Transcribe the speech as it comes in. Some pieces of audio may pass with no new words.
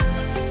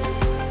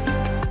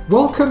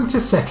Welcome to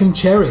Second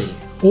Cherry,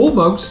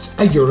 almost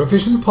a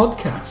Eurovision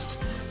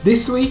podcast.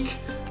 This week,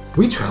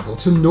 we travel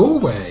to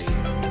Norway.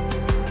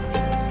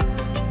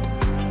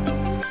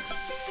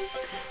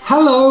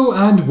 Hello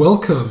and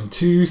welcome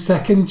to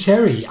Second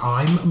Cherry.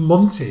 I'm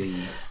Monty.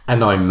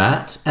 And I'm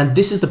Matt, and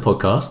this is the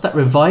podcast that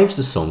revives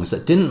the songs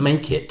that didn't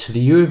make it to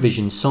the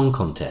Eurovision Song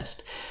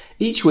Contest.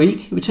 Each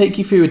week, we take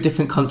you through a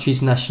different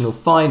country's national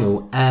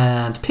final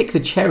and pick the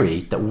cherry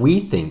that we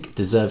think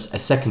deserves a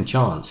second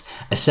chance,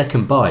 a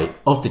second bite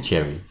of the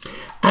cherry.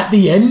 At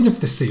the end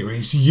of the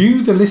series,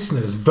 you, the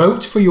listeners,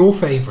 vote for your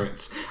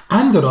favourites,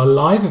 and at our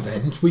live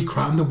event, we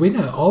crown the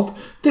winner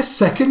of the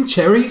Second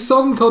Cherry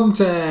Song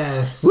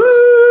Contest. Woo!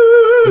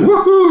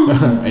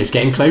 Woohoo! It's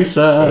getting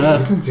closer. It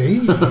is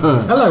indeed.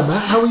 Hello,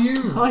 Matt. How are you?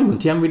 Hi,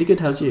 Monty. I'm really good.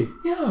 How's you?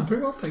 Yeah, I'm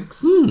very well,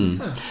 thanks.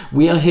 Yeah.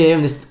 We are here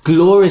on this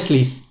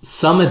gloriously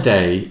summer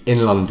day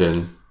in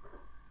London.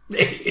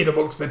 In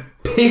amongst the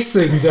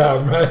pissing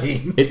down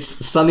rain. It's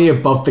sunny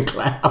above the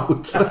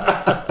clouds.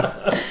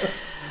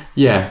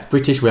 Yeah,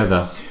 British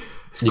weather.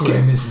 It's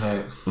grim, isn't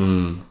it?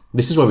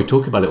 This is why we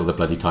talk about it all the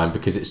bloody time,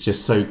 because it's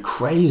just so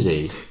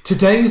crazy.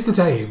 Today is the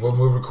day when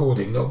we're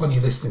recording, not when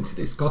you're listening to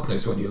this. God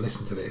knows when you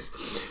listen to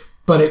this.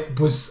 But it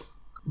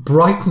was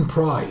Brighton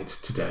Pride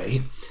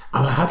today,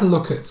 and I had a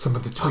look at some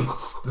of the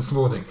tweets this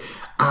morning,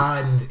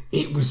 and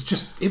it was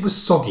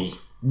soggy.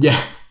 Yeah.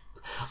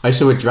 I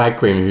saw a drag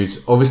queen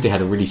who's obviously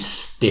had a really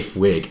stiff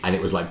wig and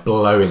it was like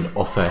blowing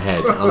off her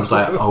head. And I was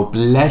like, oh,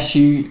 bless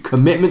you,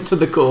 commitment to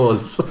the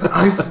cause.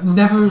 I've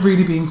never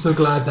really been so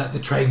glad that the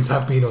trains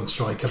have been on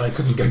strike and I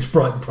couldn't go to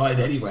Brighton Pride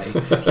anyway,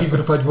 even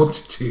if I'd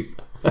wanted to.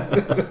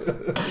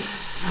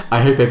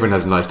 I hope everyone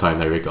has a nice time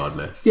though,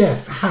 regardless.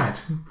 Yes, had.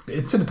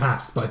 It's in the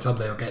past by the time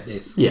they'll get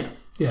this. Yeah.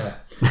 Yeah.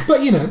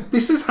 But,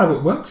 this is how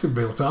it works in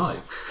real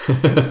time.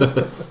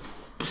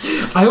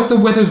 I hope the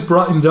weather's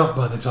brightened up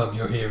by the time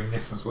you're hearing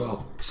this as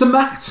well. So,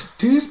 Matt,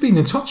 who's been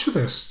in touch with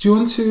us? Do you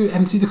want to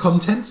empty the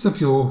contents of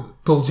your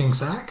bulging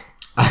sack?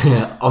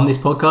 On this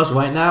podcast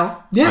right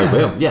now? Yeah. I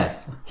will,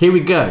 yes. Here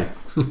we go.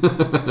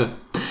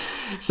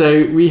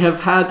 So, we have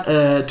had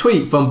a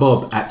tweet from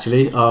Bob,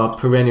 actually, our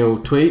perennial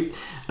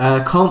tweet.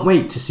 Can't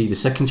wait to see the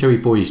Second Cherry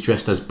Boys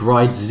dressed as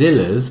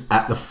bridezillas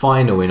at the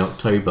final in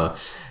October.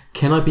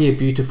 Can I be a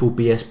beautiful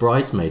BS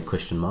bridesmaid? ?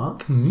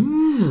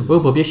 Well,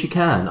 Bob, yes, you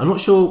can. I'm not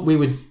sure we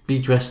would be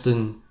dressed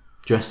in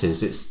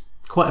dresses. It's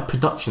quite a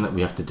production that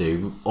we have to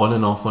do, on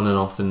and off,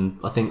 and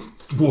I think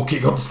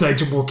walking on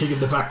stage and walking in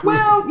the back room.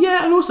 Well,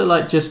 yeah, and also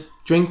like just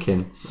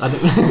drinking.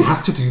 We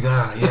have to do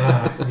that,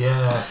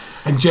 yeah.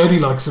 And Jodie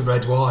likes a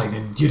red wine,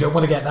 and you don't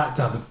want to get that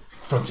down the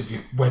front of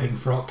your wedding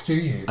frock, do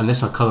you?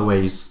 Unless our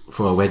colourways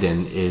for our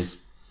wedding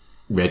is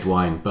red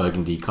wine,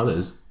 burgundy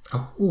colours.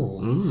 Oh,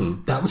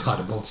 that would hide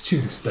a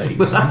multitude of stains,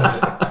 wouldn't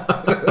it?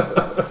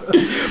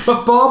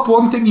 But Bob,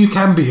 one thing you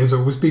can be is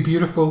always be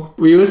beautiful.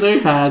 We also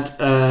had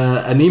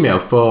an email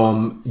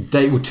from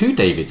two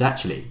Davids,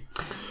 actually.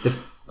 The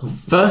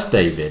first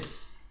David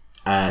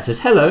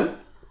says, hello.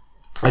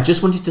 I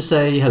just wanted to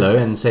say hello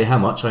and say how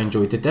much I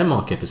enjoyed the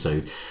Denmark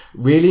episode.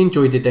 Really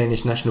enjoyed the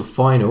Danish national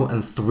final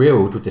and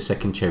thrilled with the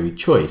second cherry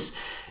choice.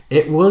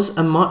 It was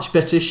a much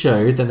better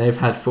show than they've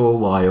had for a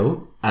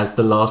while, as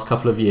the last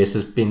couple of years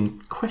have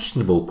been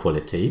questionable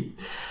quality.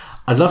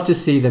 I'd love to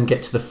see them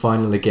get to the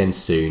final again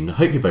soon.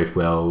 Hope you're both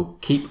well.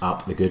 Keep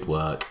up the good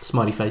work.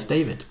 Smiley face,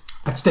 David.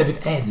 That's David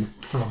N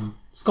from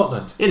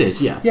Scotland. It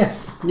is, yeah.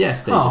 Yes.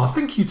 Yes, David. Oh,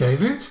 thank you,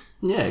 David.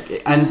 Yeah,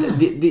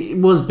 and it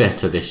was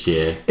better this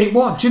year. It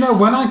was. Do you know,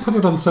 when I put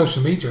it on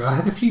social media, I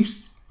had a few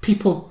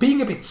people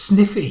being a bit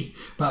sniffy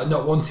about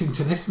not wanting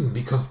to listen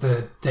because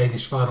the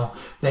Danish final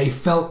they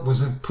felt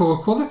was of poor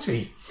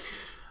quality.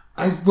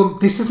 Well,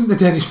 this isn't the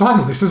Danish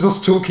final. This is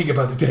us talking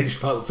about the Danish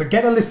final. So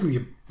get a listen,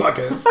 you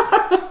buggers.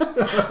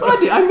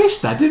 I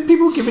missed that. Didn't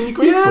people give any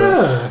grief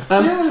for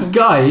it?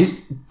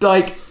 Guys,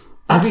 like...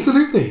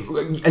 Absolutely.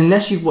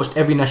 Unless you've watched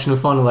every national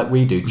final like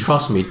we do,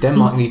 trust me,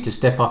 Denmark needs to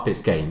step up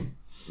its game.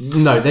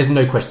 No, there's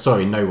no question.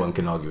 Sorry, no one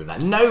can argue with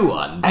that. No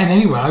one. And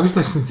anyway, I was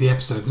listening to the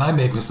episode and I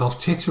made myself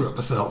titter at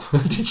myself.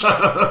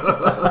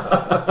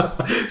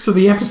 So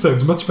the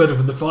episode's much better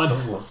than the final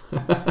was.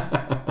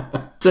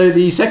 So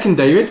the second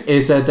David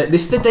is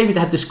this is the David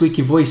that had the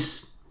squeaky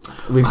voice.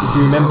 If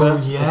you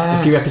remember, yes.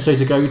 a few episodes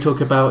ago, we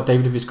talked about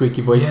David with his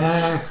squeaky voice.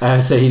 Yes.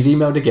 So he's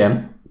emailed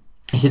again.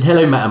 He said,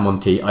 hello, Matt and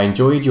Monty. I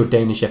enjoyed your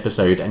Danish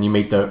episode and you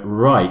made the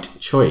right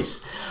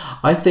choice.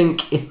 I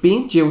think if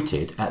being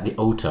jilted at the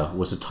altar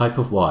was a type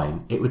of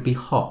wine, it would be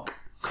hock.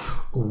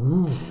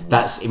 Ooh.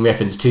 That's in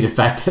reference to the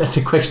fact that that's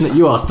a question that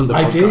you asked on the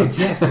podcast. I did,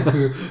 yes. If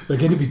we were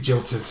going to be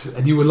jilted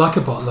and you were like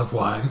a bottle of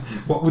wine,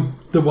 what would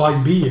the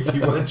wine be if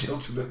you weren't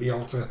jilted at the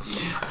altar?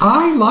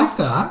 I like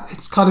that.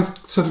 It's kind of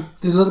sort of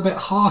a little bit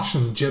harsh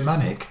and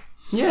Germanic.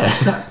 Yeah.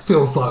 That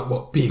feels like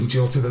what being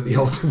jilted at the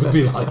altar would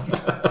be like.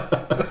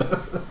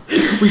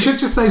 We should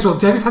just say as well,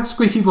 David had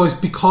squeaky voice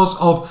because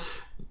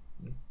of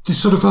the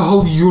sort of the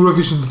whole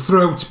Eurovision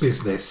throat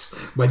business,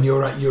 when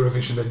you're at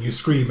Eurovision and you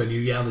scream and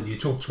you yell and you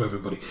talk to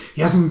everybody.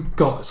 He hasn't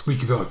got a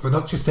squeaky voice. We're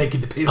not just taking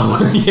the piss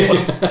out of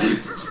yes.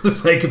 just for the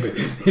sake of it.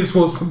 This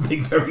was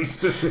something very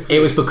specific.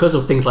 It was because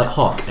of things like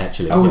Hawk,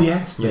 actually. Oh,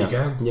 yes, there you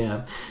go.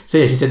 Yeah. So,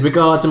 yes, he said,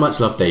 regards and much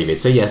love, David.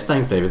 So, yes,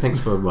 thanks, David.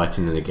 Thanks for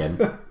writing in again.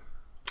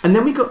 And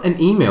then we got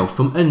an email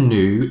from a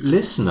new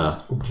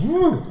listener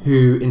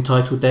who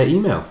entitled their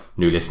email,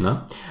 new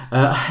listener.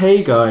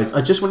 Hey guys,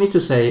 I just wanted to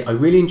say I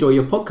really enjoy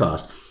your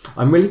podcast.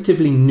 I'm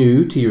relatively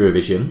new to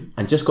Eurovision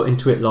and just got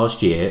into it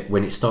last year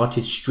when it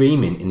started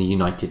streaming in the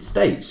United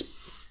States.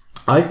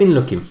 I've been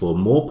looking for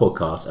more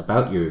podcasts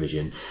about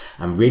Eurovision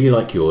and really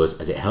like yours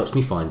as it helps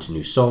me find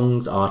new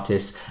songs,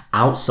 artists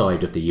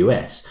outside of the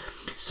US.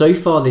 So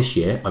far this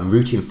year, I'm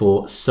rooting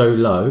for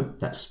Solo,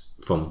 that's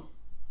from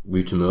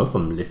Rutamur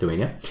from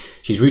Lithuania.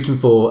 She's rooting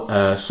for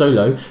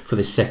Solo for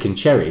the second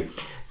cherry.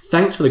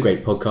 Thanks for the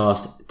great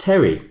podcast.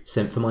 Terry,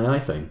 sent for my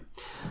iPhone.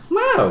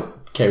 Wow,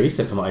 Kerry,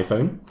 sent for my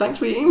iPhone. Thanks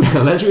for your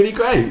email. That's really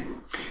great.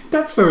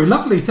 That's very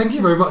lovely. Thank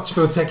you very much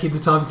for taking the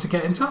time to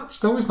get in touch.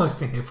 It's always nice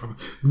to hear from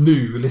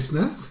new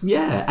listeners.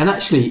 Yeah, and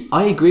actually,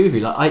 I agree with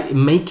you. Like,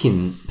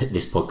 making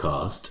this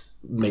podcast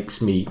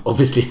makes me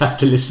obviously have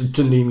to listen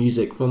to new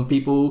music from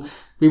people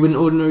we wouldn't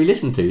ordinarily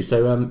listen to.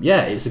 So,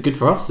 yeah, it's good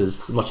for us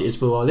as much as it is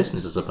for our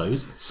listeners, I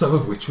suppose. Some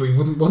of which we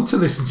wouldn't want to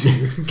listen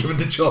to, given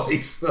the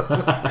choice.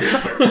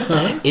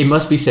 It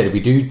must be said, we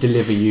do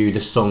deliver you the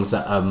songs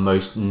that are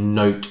most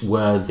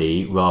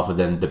noteworthy rather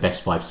than the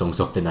best 5 songs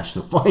of the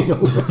national final.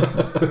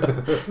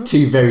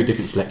 2 very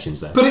different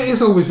selections there. But it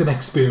is always an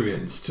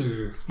experience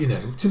to,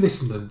 to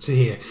listen and to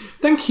hear.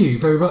 Thank you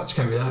very much,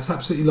 Kerry. That's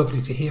absolutely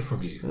lovely to hear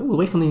from you. Oh,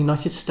 away from the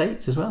United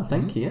States as well.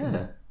 Thank you,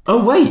 yeah.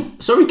 Oh,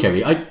 wait. Sorry,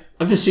 Kerry.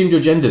 I've assumed your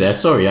gender there.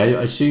 Sorry, I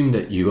assumed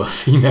that you are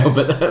female,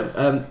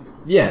 but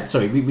yeah,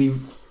 sorry, we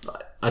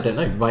I don't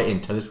know, write in,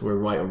 tell us if we're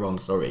right or wrong,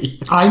 sorry.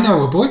 I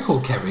know a boy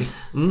called Kerry.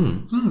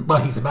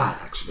 Well, he's a man,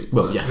 actually.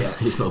 Well, yeah,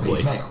 he's not a boy.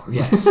 He's male,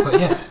 yes. But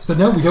yeah, so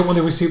no, we don't want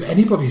to assume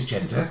anybody's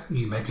gender.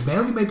 You may be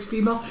male, you may be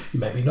female,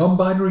 you may be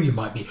non-binary, you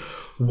might be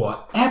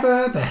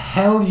whatever the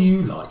hell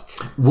you like.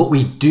 What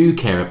we do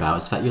care about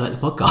is the fact you like the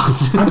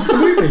podcast.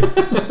 Absolutely.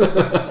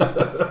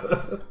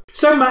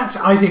 So, Matt,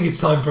 I think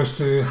it's time for us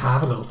to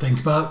have a little think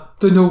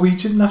about the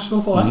Norwegian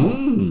national final.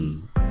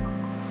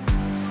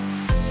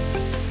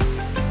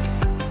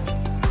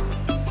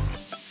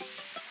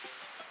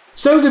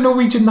 So, the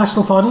Norwegian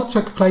national final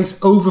took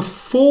place over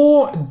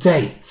 4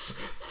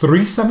 dates.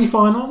 3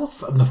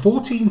 semi-finals on the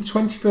 14th,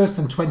 21st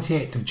and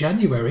 28th of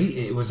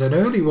January. It was an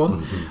early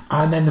one.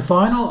 And then the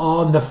final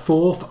on the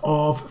 4th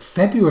of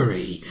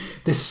February.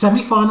 The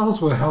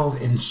semi-finals were held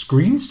in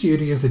Screen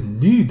Studios in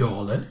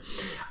Nydalen.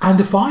 And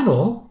the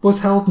final was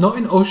held not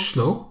in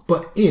Oslo,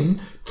 but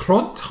in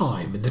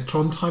Trondheim, in the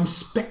Trondheim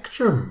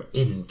Spectrum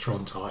in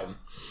Trondheim.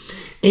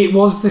 It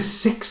was the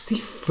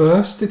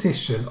 61st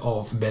edition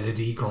of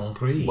Melody Grand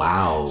Prix.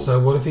 Wow.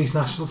 So one of these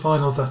national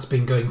finals that's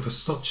been going for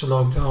such a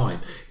long time.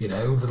 A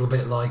little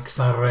bit like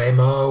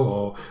Sanremo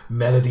or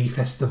Melody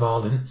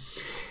Festivalen.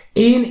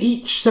 In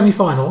each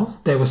semi-final,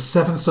 there were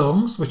 7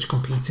 songs which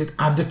competed,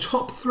 and the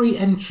top 3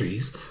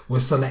 entries were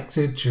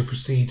selected to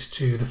proceed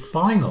to the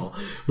final.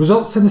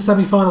 Results in the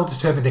semi-final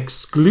determined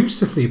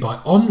exclusively by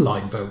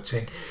online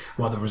voting,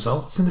 while the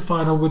results in the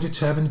final were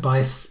determined by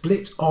a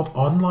split of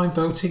online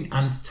voting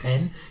and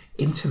 10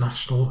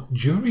 international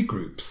jury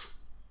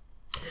groups.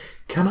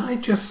 Can I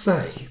just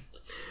say,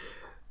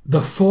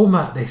 the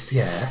format this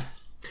year,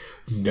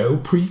 no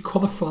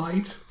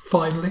pre-qualified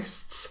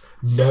finalists,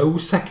 no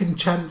second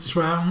chance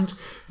round,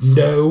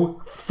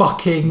 no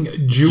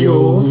fucking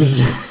duels.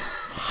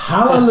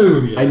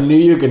 Hallelujah. I knew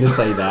you were going to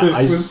say that.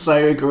 I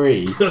so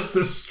agree. Just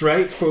a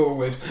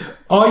straightforward,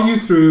 are you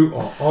through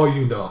or are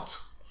you not?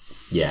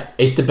 Yeah,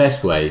 it's the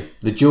best way.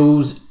 The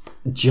duels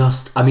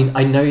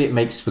I know it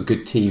makes for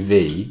good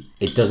TV.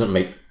 It doesn't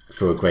make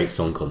for a great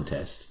song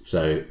contest.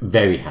 So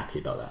very happy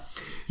about that.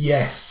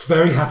 Yes,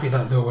 very happy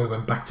that Norway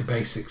went back to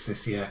basics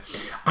this year.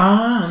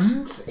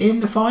 And in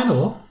the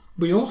final,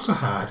 we also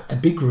had a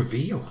big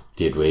reveal.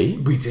 Did we?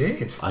 We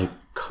did. I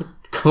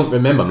can't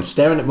remember. I'm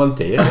staring at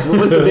Monty. What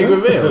was the big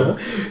reveal?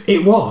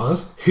 It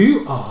was,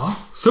 who are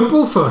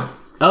Subwoofer?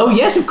 Oh,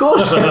 yes, of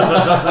course.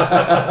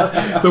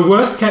 The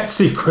worst kept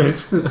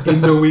secret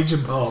in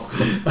Norwegian pop.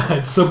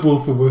 And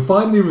Subwoofer were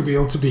finally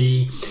revealed to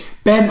be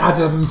Ben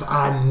Adams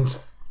and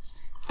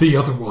the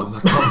other one. I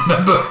can't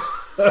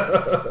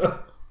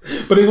remember.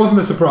 But it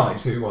wasn't a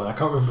surprise who it was. I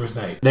can't remember his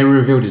name. They were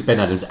revealed as Ben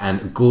Adams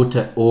and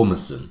Gorta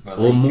Ormerson.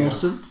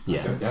 Ormerson?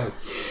 Yeah. I don't know.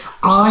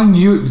 I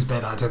knew it was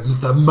Ben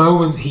Adams the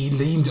moment he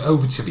leaned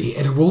over to me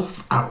in a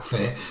wolf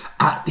outfit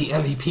at the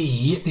LEP,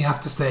 the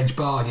after-stage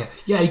bar.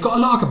 Yeah, you got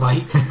a lager,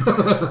 mate.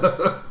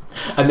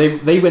 And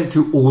they went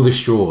through all the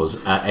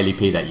straws at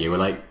LEP that year. We're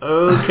like,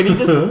 oh, can you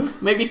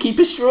just maybe keep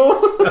a straw?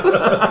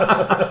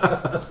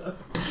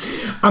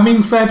 I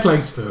mean, fair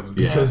play to them,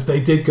 because they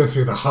did go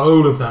through the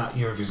whole of that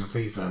Eurovision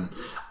season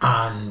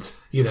and,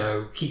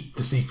 keep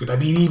the secret. I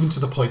mean, even to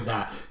the point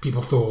that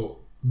people thought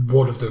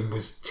one of them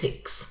was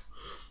Tix.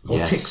 Or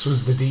Tix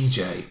was the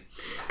DJ.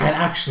 And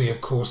actually,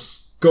 of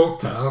course,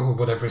 Gokta, or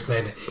whatever his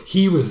name is,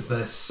 he was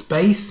the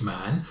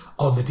spaceman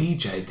on the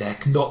DJ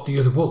deck, not the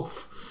other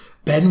wolf.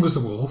 Ben was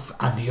a wolf,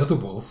 and the other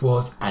wolf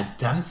was a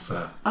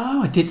dancer.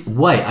 Oh, I did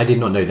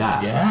not know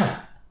that.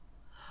 Yeah.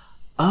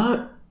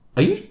 Are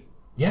you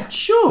Yeah.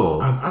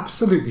 sure? I'm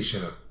absolutely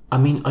sure. I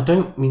mean, I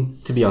don't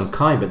mean to be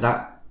unkind, but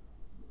that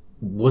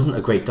wasn't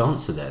a great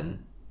dancer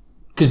then.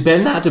 Because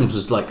Ben Adams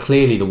was like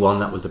clearly the one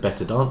that was the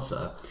better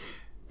dancer.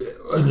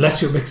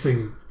 Unless you're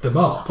mixing them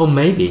up. Or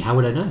maybe, how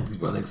would I know?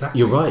 Well, exactly.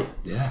 You're right.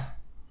 Yeah.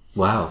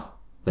 Wow.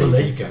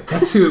 There you go.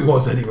 That's who it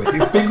was anyway.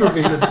 This big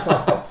reveal at the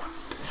final.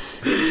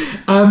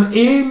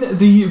 In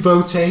the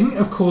voting,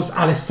 of course,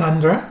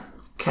 Alessandra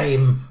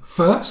came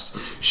first.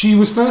 She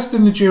was first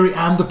in the jury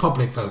and the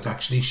public vote,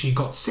 actually. She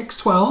got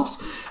 6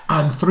 12s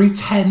and 3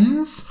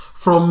 10s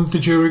from the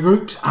jury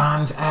groups,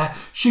 and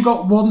she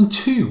got 1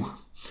 2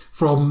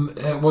 from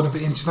one of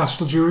the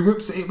international jury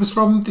groups. It was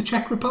from the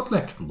Czech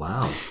Republic.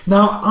 Wow.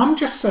 Now, I'm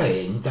just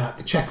saying that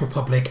the Czech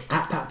Republic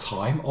at that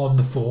time, on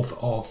the 4th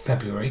of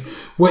February,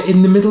 were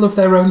in the middle of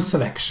their own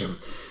selection.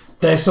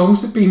 Their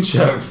songs had been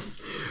shown,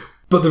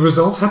 but the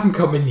results hadn't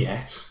come in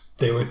yet.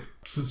 They were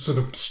sort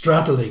of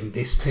straddling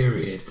this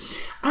period.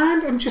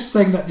 And I'm just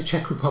saying that the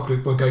Czech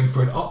Republic were going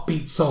for an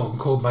upbeat song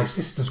called My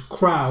Sister's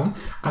Crown.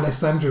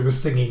 Alessandra was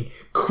singing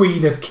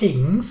Queen of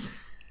Kings.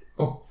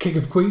 Or King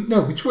of Queens?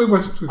 No, which way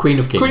was it? Queen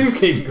of Kings. Queen of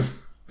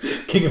Kings.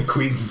 King of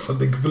Queens is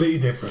something completely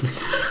different.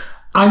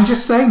 I'm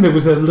just saying there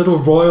was a little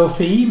royal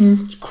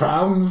theme,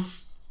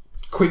 crowns,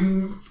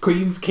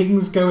 queens,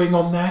 kings going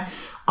on there.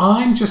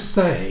 I'm just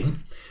saying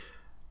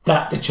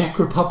that the Czech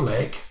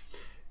Republic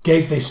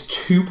gave this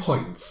 2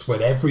 points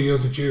when every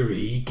other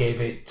jury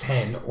gave it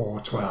 10 or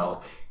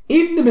 12.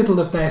 In the middle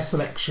of their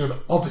selection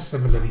of a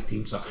similarly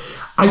themed song.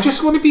 I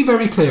just want to be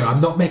very clear. I'm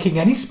not making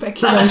any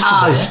speculation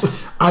there.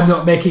 I'm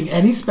not making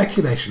any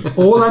speculation.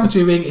 All I'm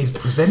doing is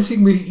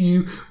presenting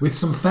you with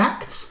some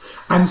facts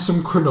and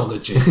some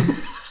chronology.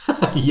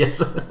 Yes.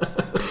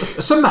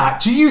 So,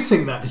 Matt, do you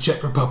think that the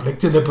Czech Republic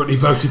deliberately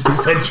voted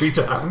this entry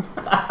down?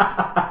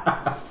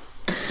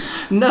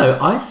 No,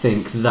 I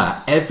think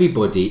that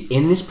everybody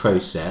in this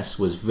process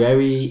was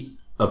very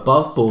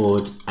above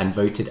board and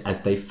voted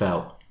as they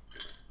felt.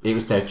 It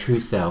was their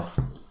true self.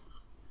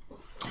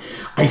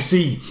 I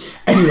see.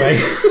 Anyway,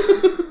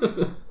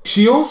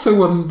 she also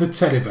won the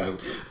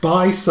televote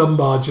by some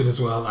margin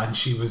as well, and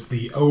she was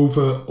the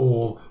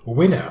overall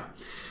winner.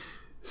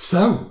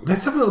 So,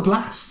 let's have a little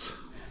blast.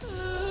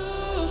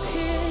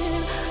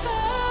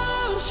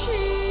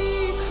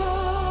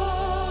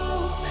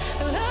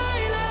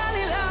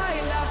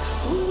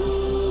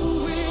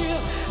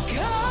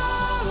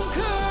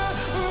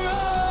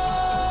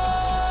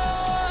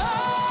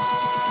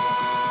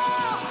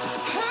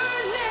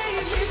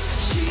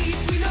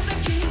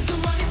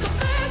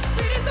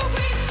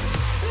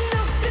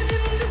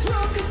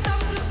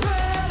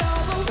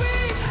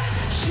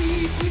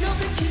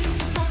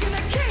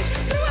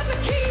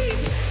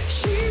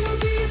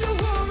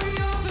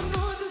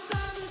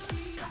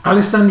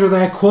 Alessandra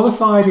there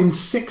qualified in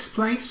 6th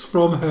place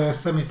from her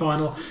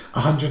semi-final,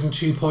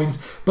 102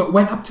 points, but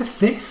went up to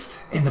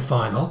 5th in the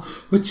final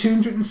with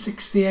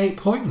 268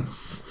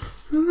 points.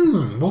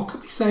 What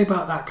can we say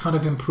about that kind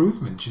of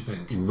improvement, do you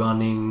think?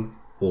 Running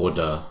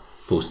order,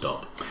 full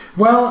stop.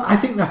 Well, I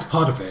think that's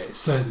part of it,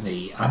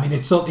 certainly. I mean,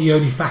 it's not the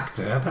only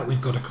factor that we've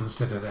got to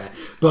consider there,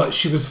 but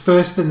she was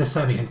first in the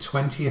semi and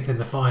 20th in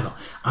the final,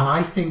 and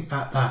I think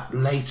that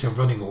later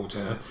running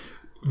order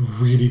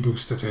really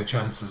boosted her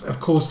chances. Of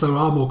course, there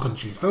are more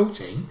countries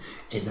voting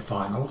in the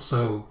final,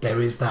 so there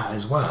is that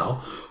as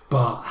well.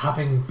 But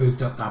having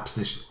moved up that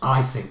position,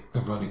 I think the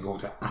running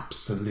order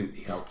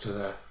absolutely helped her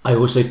there. I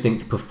also think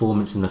the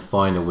performance in the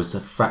final was a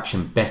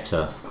fraction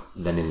better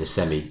than in the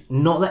semi.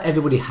 Not that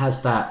everybody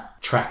has that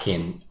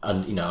tracking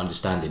and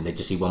understanding. They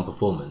just see one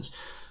performance,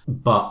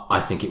 but I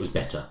think it was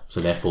better, so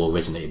therefore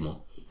resonated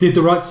more. Did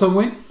the right song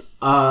win?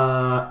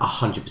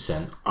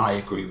 100%. I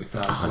agree with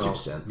that.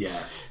 100%. Well.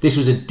 Yeah. This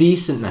was a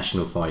decent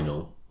national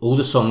final. All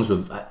the songs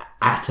were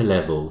at a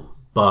level,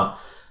 but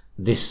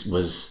this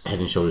was head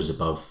and shoulders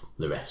above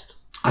the rest.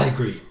 I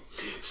agree.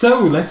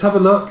 So let's have a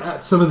look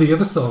at some of the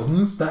other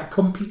songs that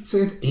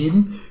competed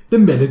in the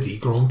Melody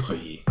Grand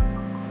Prix.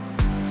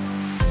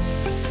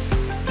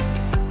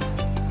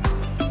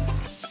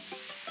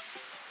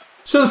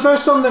 So the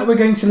first song that we're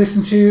going to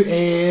listen to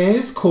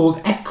is called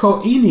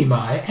Echo in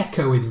Mai,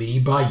 Echo in Me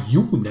by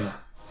Jone.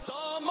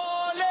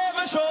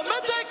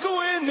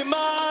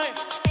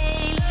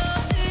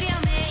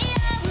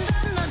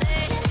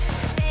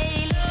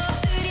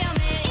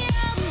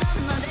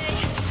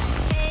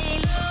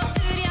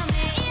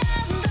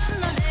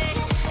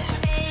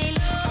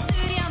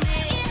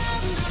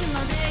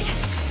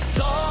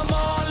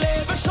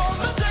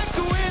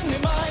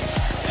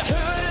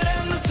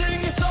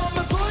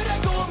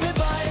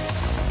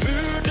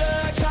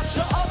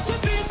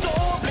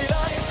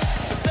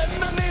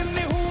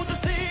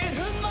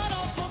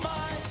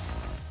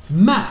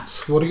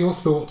 Matt, what are your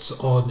thoughts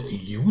on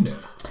Jone?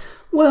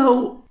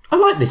 Well, I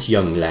like this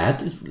young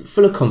lad,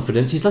 full of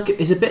confidence. He's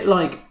a bit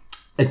like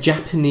a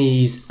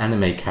Japanese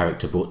anime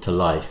character brought to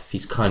life.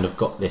 He's kind of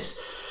got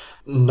this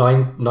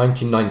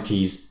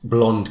 1990s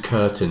blonde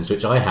curtains,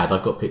 which I had.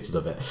 I've got pictures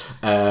of it.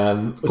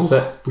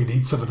 We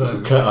need some of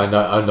those. I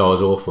know, it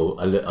was awful.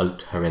 I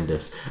looked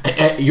horrendous.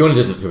 Yon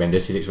doesn't look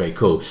horrendous. He looks very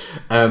cool.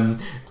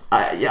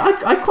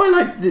 I quite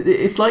like.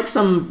 It's like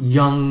some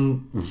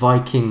young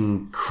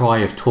Viking cry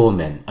of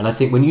torment. And I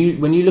think when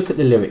you look at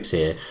the lyrics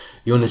here,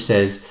 Yona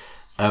says,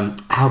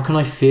 "How can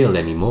I feel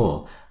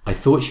anymore? I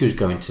thought she was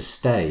going to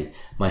stay.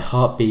 My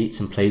heart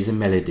beats and plays a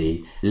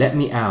melody. Let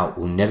me out,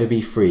 we'll never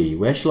be free.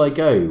 Where shall I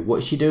go? What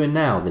is she doing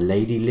now? The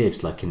lady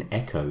lives like an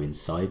echo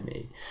inside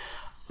me."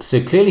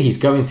 So clearly he's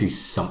going through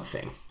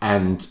something.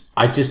 And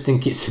I just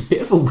think it's a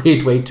bit of a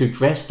weird way to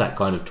address that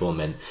kind of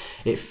torment.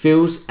 It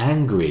feels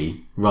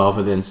angry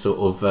rather than sort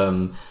of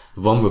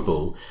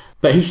vulnerable.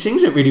 But he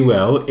sings it really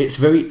well.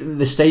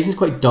 The staging's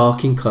quite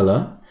dark in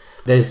colour.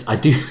 I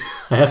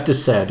have to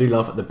say, I do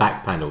laugh at the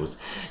back panels.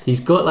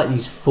 He's got like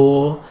these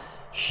 4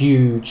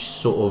 huge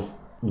sort of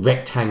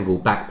rectangle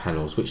back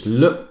panels, which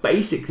look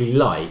basically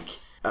like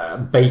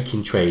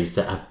baking trays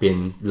that have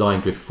been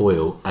lined with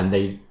foil, and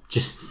they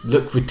just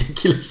look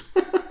ridiculous.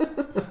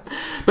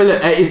 But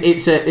look,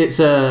 it's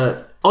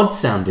a odd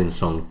sounding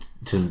song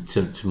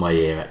to my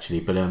ear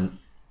actually. But I'm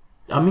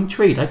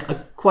intrigued. I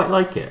quite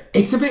like it.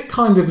 It's a bit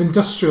kind of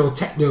industrial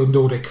techno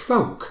Nordic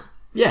folk.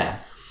 Yeah,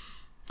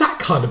 that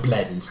kind of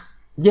blend.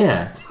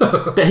 Yeah,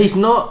 but he's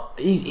not.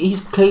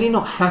 He's clearly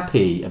not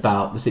happy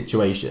about the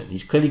situation.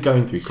 He's clearly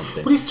going through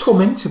something. Well, he's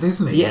tormented,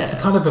 isn't he? Yeah. It's a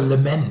kind of a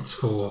lament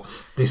for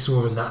this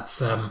woman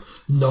that's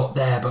not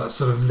there, but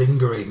sort of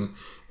lingering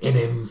in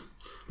him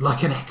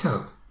like an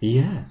echo.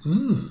 Yeah.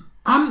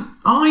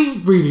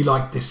 I really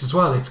like this as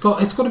well. It's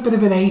got a bit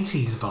of an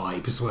 80s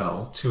vibe as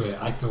well to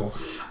it, I thought.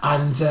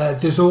 And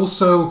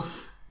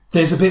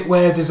there's a bit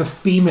where there's a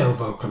female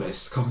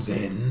vocalist comes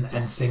in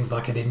and sings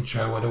like an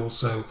intro, and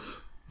also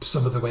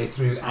some of the way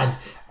through, and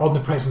on the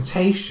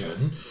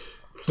presentation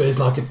there's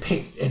like an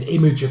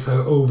image of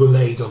her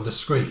overlaid on the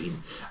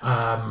screen.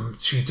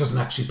 She doesn't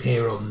actually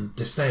appear on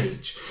the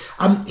stage.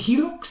 He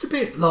looks a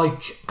bit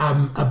like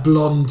a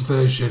blonde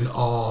version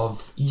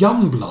of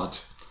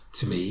Youngblood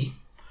to me.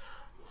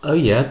 Oh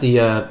yeah, the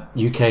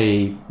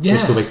UK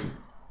Bristol-based,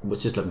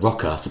 what's just like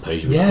rocker, I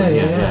suppose you would call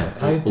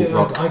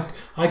it.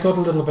 I got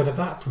a little bit of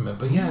that from him,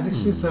 but yeah,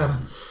 this is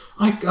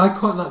I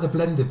quite like the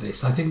blend of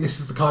this. I think this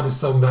is the kind of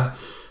song that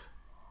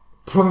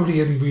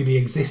probably only really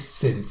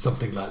exists in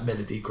something like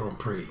Melody Grand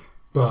Prix,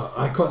 but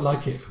I quite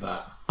like it for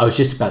that. I was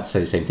just about to say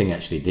the same thing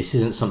actually. This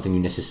isn't something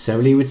you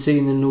necessarily would see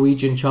in the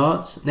Norwegian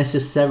charts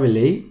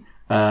necessarily.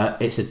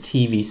 It's a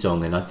TV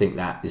song, and I think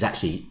that is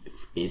actually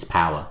its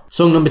power.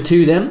 Song number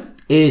 2 then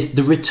is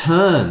the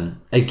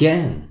return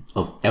again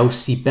of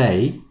Elsie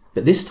Bay,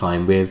 but this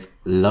time with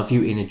Love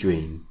You in a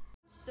Dream.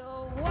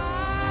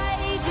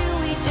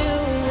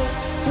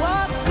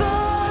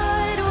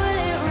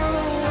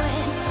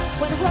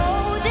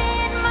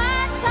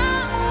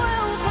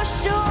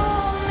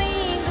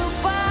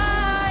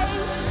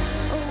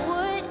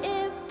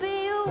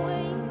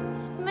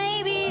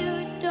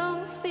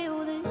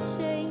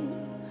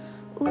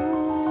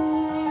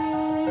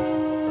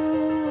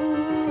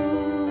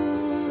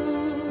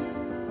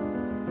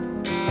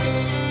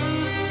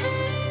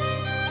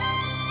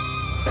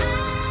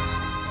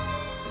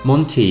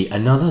 Monty,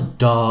 another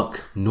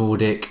dark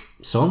Nordic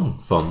song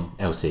from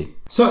Elsie.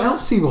 So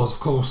Elsie was, of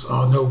course,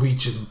 our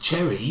Norwegian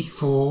cherry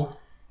for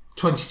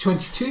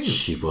 2022.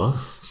 She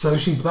was. So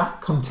she's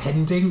back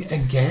contending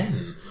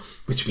again,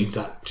 which means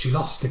that she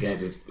lost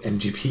again in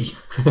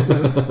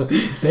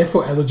MGP.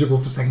 Therefore eligible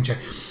for second cherry.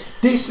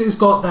 This has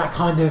got that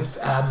kind of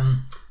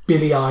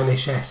Billie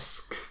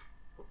Eilish-esque,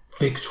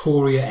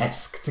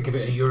 Victoria-esque, to give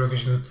it a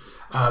Eurovision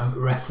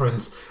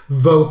reference,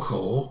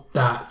 vocal.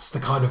 That's the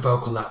kind of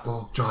vocal that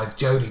will drive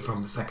Jodie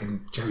from the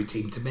second cherry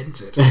team to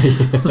Minted.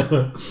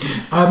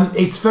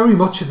 It's very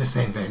much in the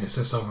same vein as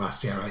her song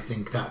last year. I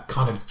think that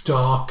kind of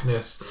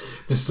darkness,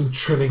 there's some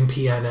trilling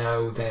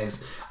piano,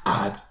 there's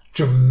a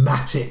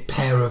dramatic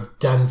pair of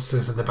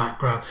dancers in the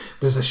background,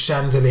 there's a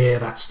chandelier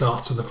that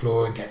starts on the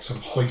floor and gets sort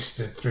of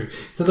hoisted through.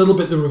 It's a little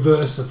bit the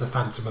reverse of the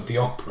Phantom of the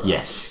Opera.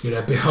 Yes. You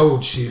know,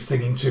 behold, she's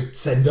singing to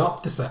send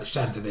up the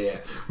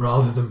chandelier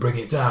rather than bring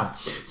it down.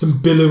 Some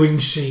billowing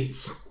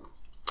sheets.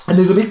 And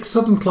there's a big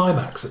sudden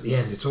climax at the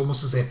end. It's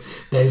almost as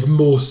if there's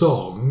more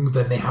song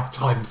than they have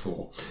time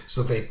for.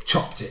 So they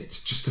chopped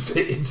it just to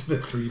fit into the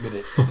 3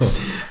 minutes.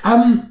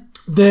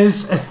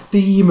 There's a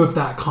theme of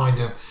that kind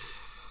of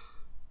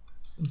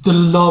the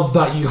love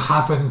that you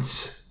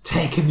haven't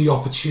taken the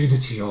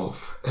opportunity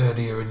of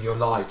earlier in your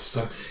life.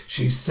 So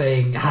she's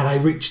saying, had I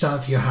reached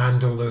out for your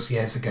hand all those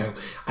years ago,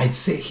 I'd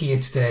sit here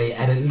today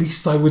and at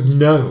least I would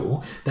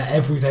know that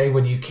every day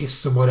when you kiss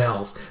someone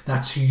else,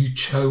 that's who you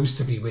chose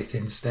to be with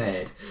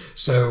instead.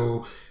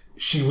 So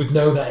she would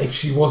know that if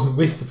she wasn't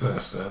with the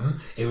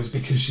person, it was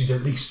because she'd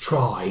at least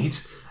tried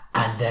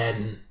and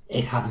then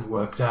it hadn't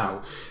worked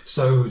out.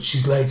 So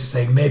she's later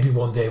saying, maybe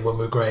one day when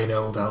we're grey and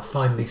old, I'll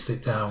finally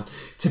sit down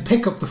to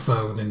pick up the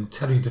phone and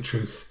tell you the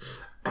truth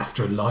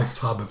after a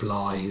lifetime of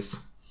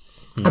lies.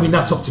 I mean,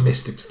 that's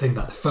optimistic to think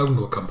that the phone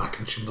will come back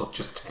and she'll not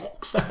just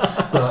text.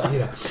 But,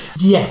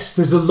 yes,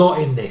 there's a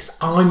lot in this.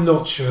 I'm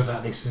not sure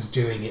that this is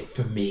doing it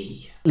for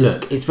me.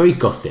 Look, it's very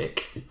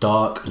gothic. It's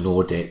dark,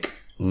 Nordic,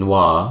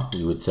 noir,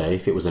 you would say.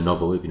 If it was a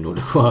novel, it would be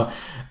Nordic noir.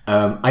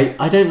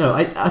 I don't know.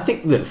 I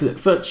think,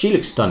 look, she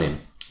looks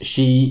stunning.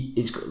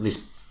 It's got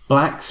this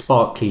black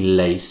sparkly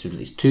lace with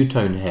this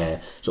two-tone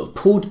hair, sort of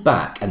pulled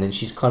back, and then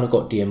she's kind of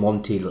got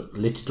diamante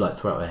littered like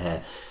throughout her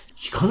hair.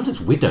 She kind of looks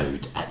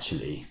widowed,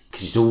 actually,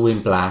 because she's all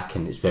in black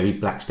and it's very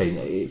black stained.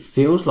 It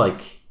feels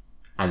like,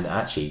 and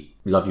actually,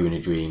 Love You in a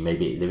Dream,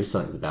 maybe there is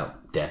something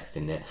about death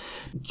in it.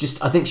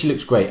 I think she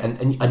looks great.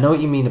 And I know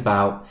what you mean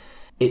about,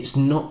 it's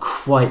not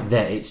quite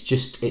there. It's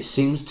just, it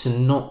seems to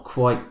not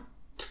quite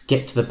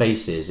get to the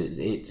bases.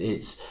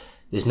 It's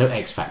there's no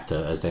X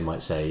factor, as they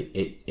might say.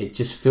 It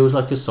just feels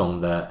like a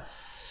song that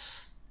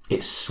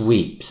it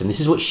sweeps, and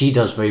this is what she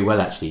does very well,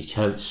 actually.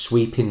 Her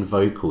sweeping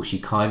vocal, she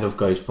kind of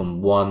goes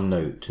from one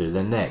note to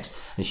the next,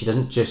 and she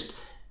doesn't just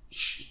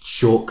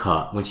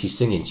shortcut when she's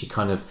singing. She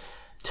kind of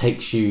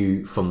takes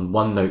you from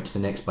one note to the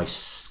next by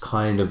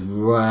kind of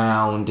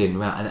rounding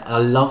round, and I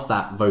love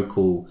that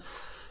vocal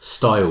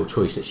style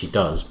choice that she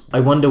does.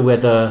 I wonder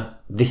whether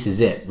this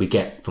is it we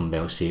get from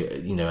Melcy.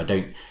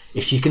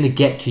 If she's going to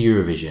get to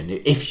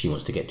Eurovision, if she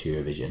wants to get to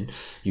Eurovision,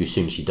 you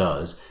assume she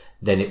does,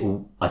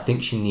 then I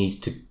think she needs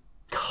to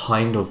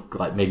kind of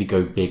like maybe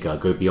go bigger,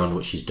 go beyond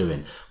what she's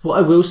doing. What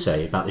I will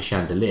say about the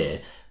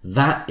Chandelier,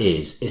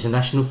 it's a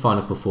national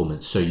final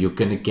performance, so you're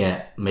going to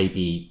get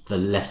maybe the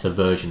lesser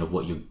version of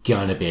what you're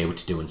going to be able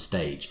to do on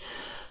stage.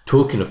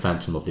 Talking of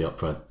Phantom of the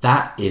Opera,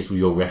 that is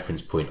your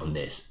reference point on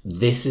this.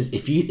 This is,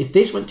 if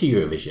this went to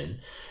Eurovision,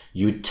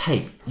 you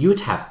would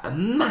have a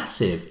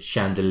massive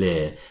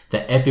chandelier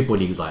that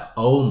everybody was like,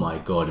 oh my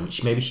god,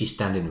 and maybe she's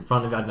standing in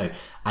front of it, I don't know,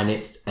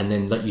 and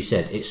then like you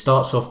said, it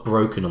starts off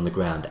broken on the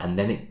ground and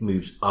then it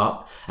moves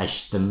up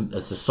as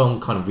the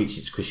song kind of reaches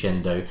its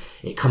crescendo.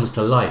 It comes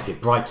to life,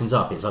 it brightens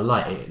up, it's a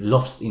light, it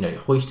lofts,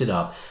 hoisted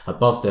up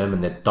above them,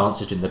 and the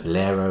dancers doing the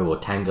bolero or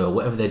tango or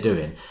whatever they're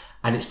doing,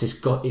 and it's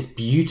it's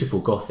beautiful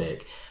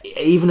gothic.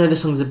 Even though the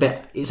song's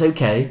it's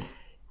okay,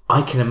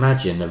 I can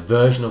imagine a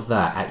version of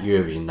that at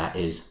Eurovision that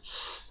is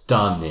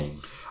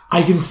stunning.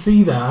 I can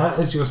see that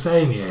as you're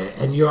saying it,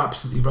 and you're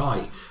absolutely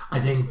right. I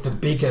think the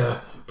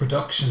bigger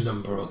production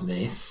number on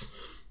this,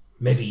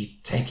 maybe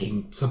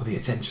taking some of the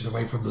attention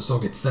away from the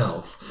song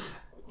itself,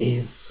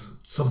 is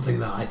something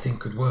that I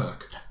think could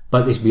work.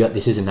 But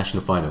this is a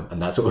national final,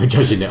 and that's what we're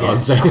judging it on.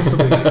 So.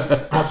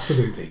 Absolutely.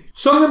 Absolutely.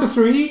 Song number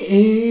 3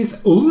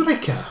 is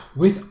Ulrika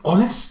with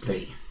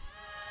Honestly.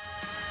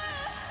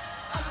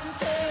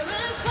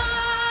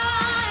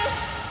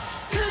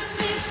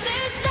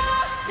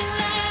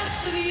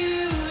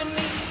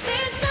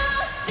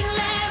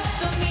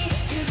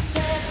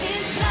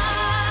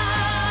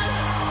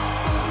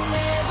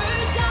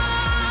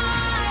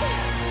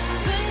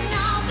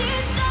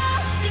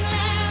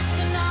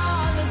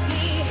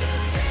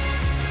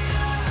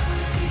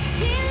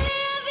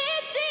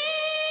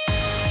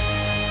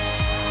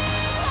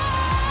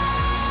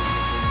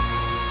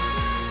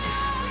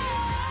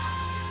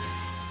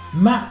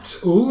 Matt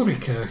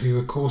Ulrika, who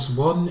of course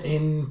won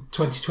in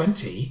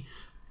 2020,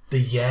 the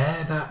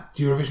year that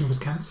Eurovision was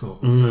cancelled.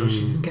 So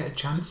she didn't get a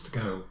chance to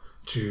go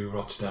to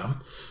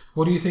Rotterdam.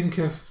 What do you think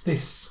of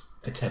this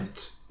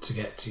attempt to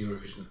get to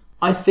Eurovision?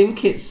 I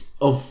think it's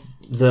of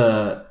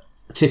the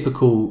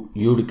typical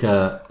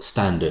Ulrika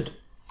standard.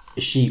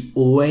 She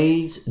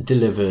always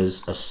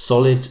delivers a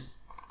solid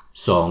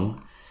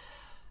song,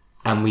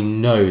 and we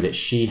know that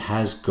she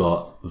has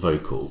got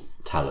vocal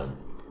talent.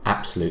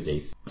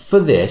 Absolutely. For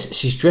this,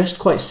 she's dressed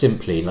quite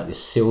simply in like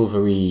this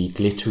silvery,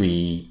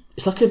 glittery,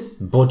 it's like a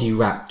body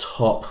wrap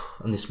top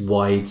and this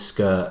wide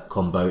skirt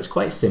combo. It's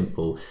quite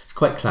simple. It's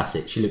quite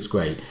classic. She looks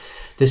great.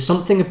 There's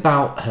something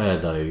about her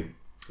though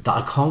that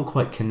I can't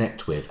quite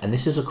connect with, and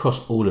this is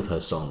across all of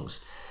her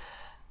songs.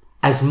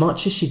 As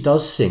much as she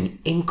does sing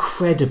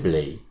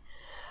incredibly,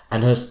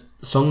 and her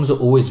songs are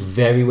always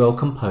very well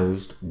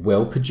composed,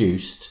 well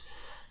produced,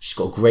 she's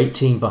got a great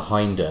team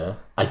behind her,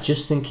 I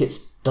just think it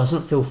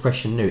doesn't feel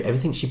fresh and new.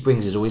 Everything she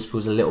brings always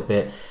feels a little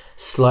bit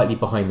slightly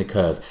behind the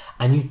curve,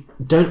 and you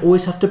don't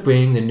always have to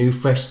bring the new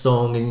fresh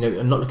song, and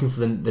I'm not looking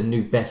for the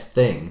new best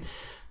thing,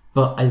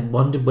 but I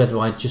wondered whether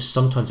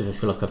sometimes if I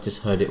feel like I've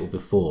just heard it all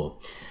before,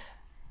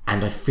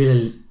 and I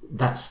feel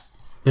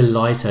that's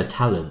belies her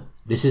talent.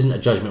 This isn't a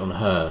judgment on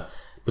her,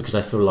 because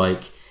I feel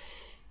like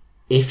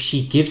if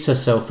she gives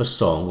herself a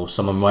song, or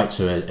someone writes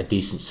her a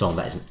decent song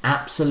that is an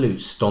absolute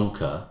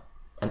stonker,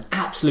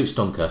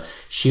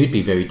 she would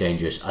be very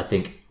dangerous, I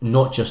think,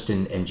 not just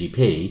in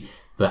MGP,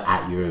 but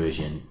at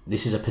Eurovision.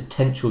 This is a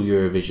potential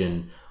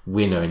Eurovision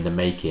winner in the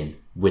making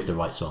with the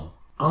right song.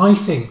 I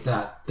think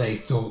that they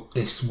thought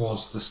this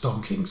was the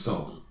stonking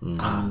song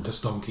and a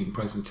stonking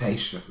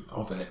presentation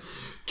of it.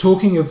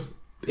 Talking of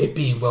it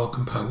being well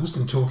composed,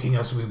 and talking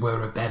as we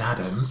were of Ben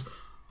Adams,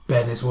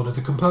 Ben is one of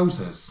the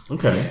composers.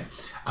 Okay.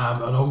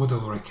 Along with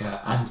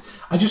Ulrika. And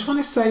I just want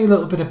to say a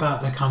little bit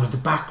about the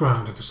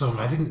background of the song.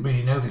 I didn't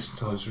really know this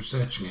until I was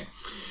researching it.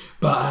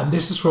 But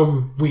this is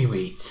from Wee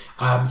Wee.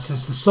 It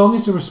says the song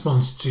is a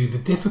response to the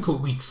difficult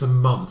weeks and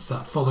months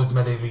that followed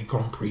Melodi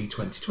Grand Prix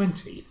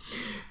 2020.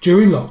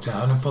 During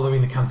lockdown and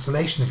following the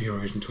cancellation of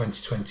Eurovision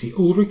 2020,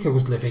 Ulrika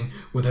was living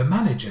with her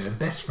manager and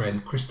best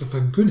friend Christopher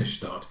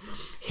Gunnestad.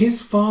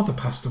 His father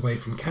passed away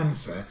from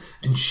cancer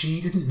and she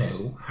didn't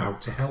know how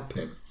to help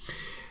him.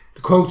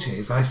 The quote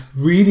is, "I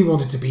really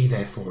wanted to be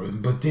there for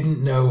him, but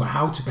didn't know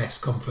how to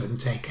best comfort and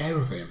take care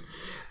of him."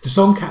 The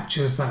song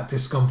captures that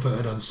discomfort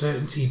and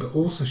uncertainty, but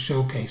also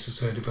showcases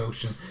her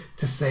devotion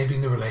to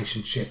saving the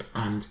relationship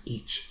and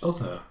each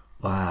other.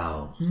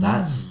 Wow,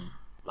 that's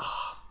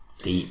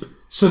deep.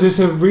 So there's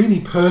a really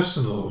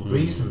personal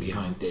reason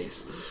behind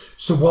this.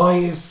 So why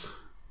is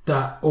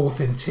that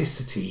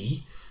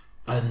authenticity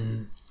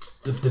and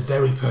the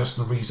very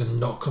personal reason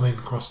not coming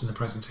across in the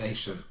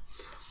presentation?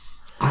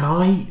 And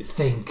I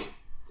think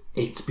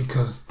it's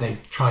because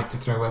they've tried to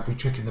throw every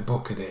trick in the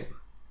book at it.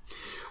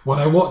 When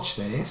I watch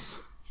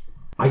this,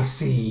 I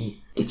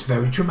see it's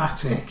very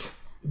dramatic.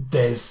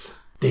 There's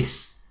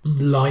this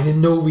line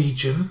in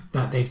Norwegian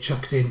that they've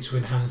chucked in to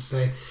enhance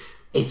it.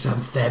 It's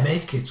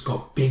anthemic, it's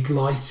got big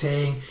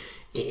lighting,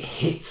 it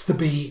hits the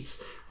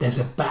beats. There's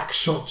a back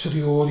shot to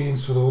the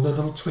audience with all the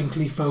little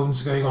twinkly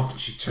phones going off, and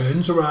she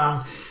turns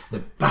around. The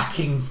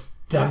backing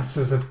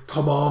dancers have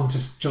come on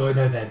to join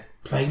her. They're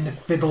playing the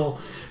fiddle.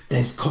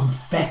 There's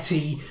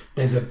confetti.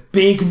 There's a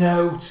big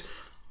note.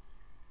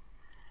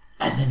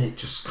 And then it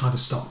just kind of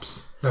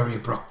stops very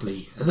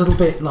abruptly. A little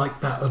bit like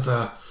that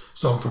other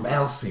song from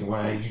Elsie,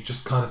 where you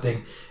just kind of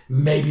think,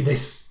 maybe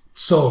this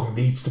song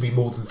needs to be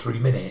more than 3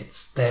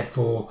 minutes,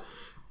 therefore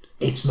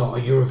it's not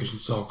a Eurovision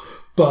song.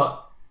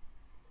 But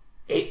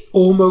it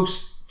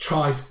almost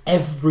tries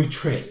every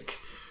trick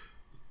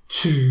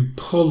to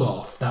pull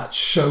off that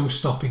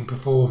show-stopping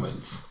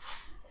performance.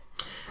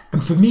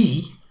 And for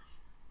me,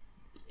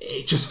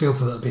 it just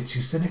feels a little bit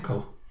too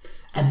cynical.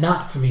 And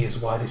that, for me, is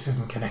why this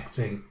isn't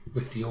connecting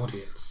with the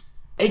audience.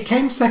 It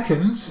came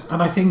second,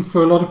 and I think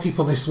for a lot of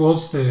people this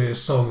was the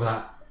song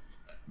that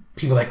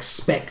people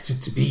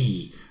expected to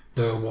be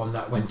the one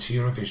that went to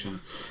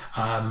Eurovision.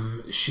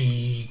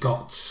 She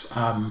got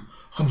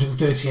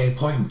 138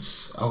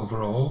 points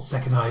overall,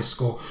 second highest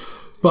score.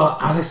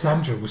 But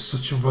Alessandra was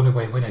such a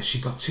runaway winner. She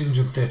got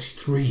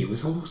 233. It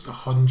was almost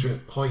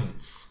 100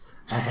 points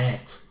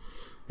ahead.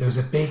 There was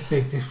a big,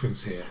 big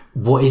difference here.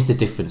 What is the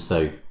difference,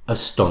 though? A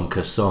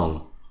stonker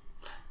song.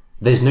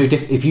 There's no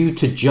if you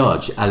to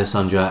judge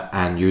Alessandra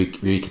and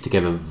Eureka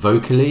together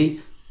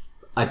vocally,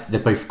 they're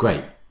both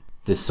great.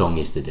 The song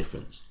is the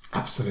difference.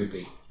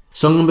 Absolutely.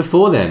 Song number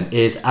 4 then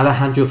is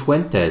Alejandro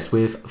Fuentes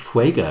with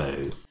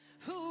Fuego.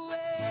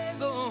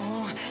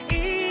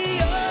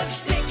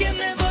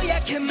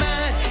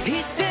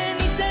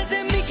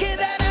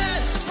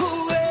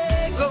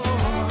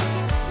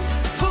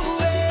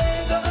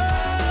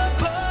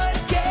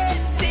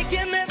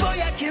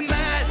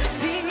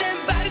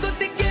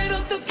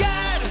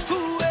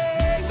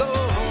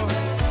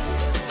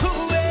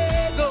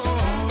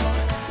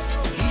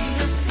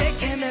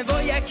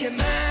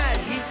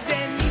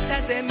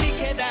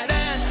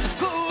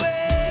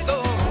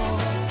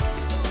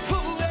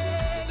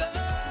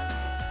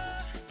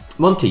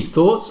 Monty,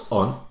 thoughts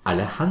on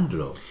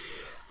Alejandro?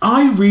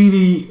 I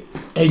really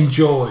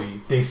enjoy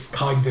this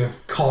kind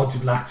of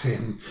cod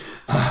Latin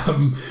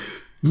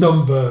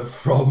number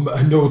from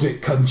a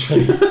Nordic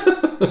country.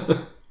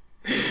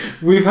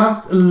 We've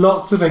had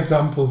lots of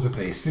examples of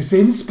this. It's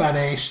in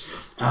Spanish.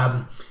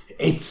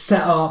 It's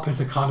set up as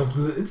a kind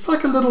of, it's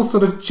like a little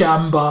sort of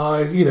jam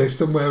bar, you know,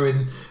 somewhere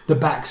in the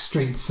back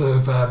streets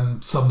of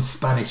some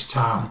Spanish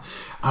town.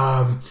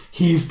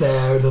 He's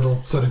there, a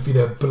little sort of, you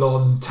know,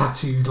 blonde,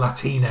 tattooed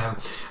Latino.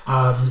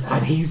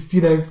 And he's,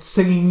 you know,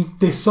 singing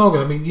this song.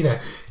 I mean, you know,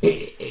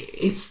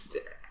 it's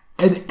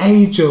an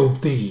age-old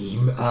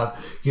theme,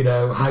 you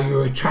know, how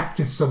you're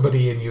attracted to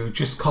somebody and you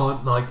just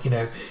can't, like, you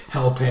know,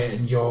 help it.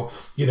 And you're,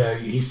 you know,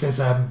 he says,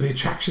 the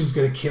attraction's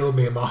going to kill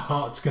me and my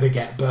heart's going to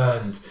get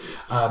burned.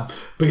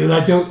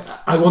 Because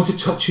I want to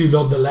touch you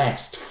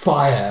nonetheless.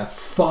 Fire.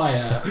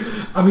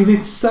 I mean,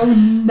 it's so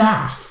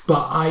naff,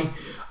 but I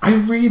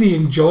really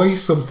enjoy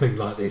something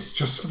like this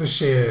just for the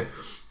sheer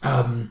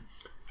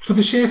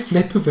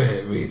flip of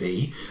it,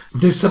 really.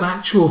 There's some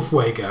actual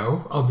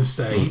fuego on the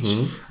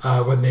stage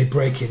when they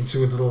break into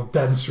a little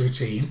dance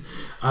routine.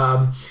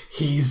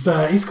 He's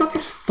got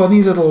this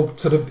funny little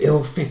sort of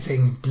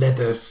ill-fitting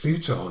leather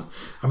suit on.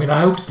 I mean,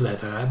 I hope it's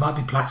leather. It might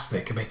be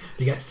plastic. I mean, if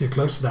he gets too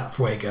close to that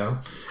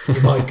fuego,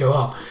 it might go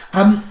up.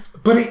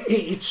 But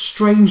it's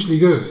strangely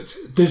good.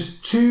 There's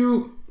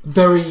two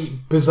very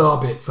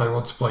bizarre bits I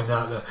want to point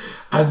out there.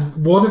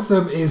 And one of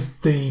them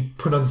is the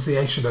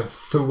pronunciation of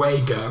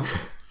fuego.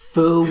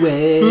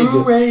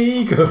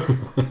 Fuego.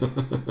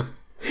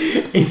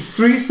 It's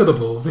 3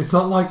 syllables. It's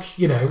not like,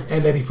 you know,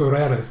 Eleni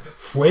Ferreira's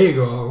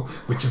fuego,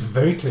 which is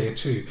very clear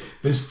too.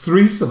 There's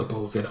 3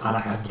 syllables in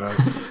Alejandro.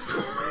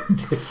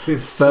 This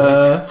is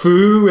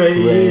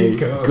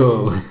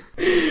fuego.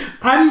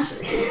 And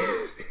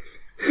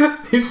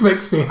This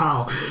makes me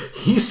howl.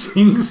 He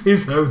sings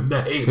his own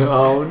name.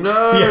 Oh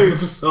no! The end of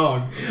the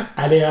song.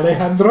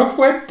 Alejandro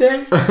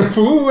Fuentes,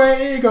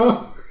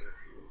 Fuego.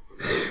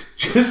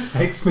 Just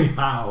makes me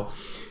howl.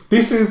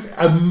 This is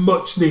a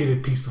much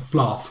needed piece of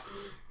fluff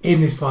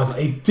in this final.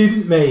 It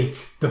didn't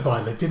make the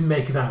final. It didn't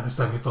make it out of the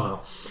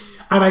semi-final.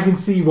 And I can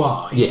see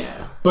why.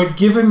 Yeah. But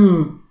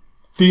given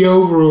the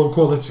overall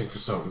quality of the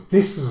songs,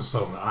 this is a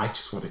song that I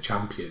just want to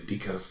champion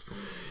because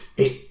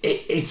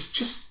it's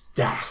just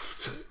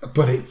daft,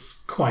 but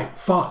it's quite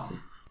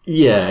fun.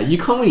 Yeah, you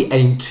can't really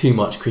aim too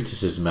much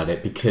criticism at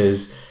it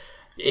because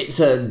it's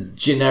a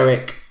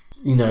generic,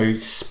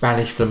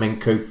 Spanish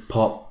flamenco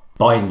pop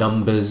by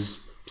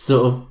numbers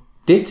sort of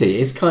ditty.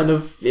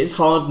 It's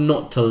hard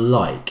not to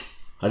like.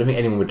 I don't think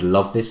anyone would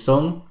love this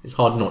song. It's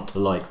hard not to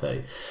like,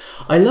 though.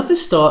 I love the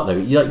start, though.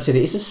 Like you said,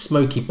 it's a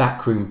smoky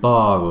backroom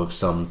bar of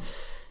some,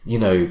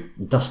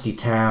 dusty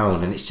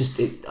town. And it's just...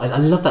 I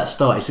love that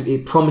start.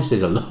 It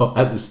promises a lot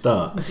at the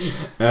start.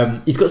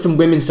 He's got some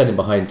women standing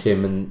behind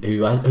him and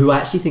who I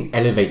actually think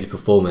elevate the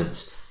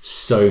performance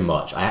so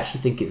much. I actually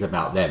think it's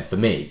about them, for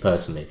me,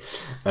 personally.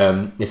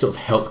 They sort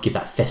of help give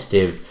that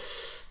festive,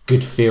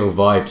 good feel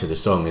vibe to the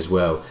song as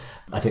well.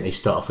 I think they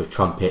start off with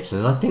trumpets,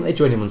 and then I think they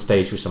join him on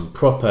stage with some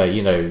proper,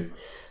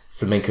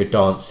 flamenco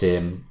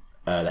dancing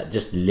that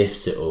just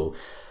lifts it all.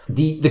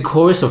 The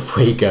chorus of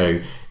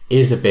Fuego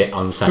is a bit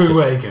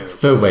unsatisfying.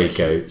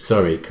 Fuego,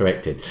 sorry,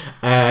 corrected.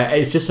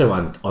 It's just so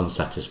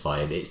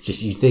unsatisfying. It's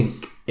just, you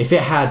think, if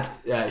it had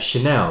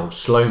Chanel,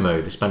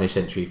 Slow-Mo, the Spanish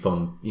entry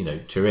from,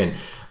 Turin,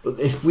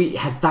 if we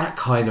had that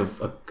kind of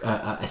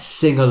a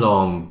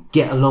sing-along,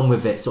 get along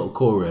with it sort of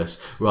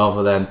chorus,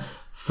 rather than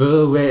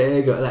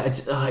Fuego,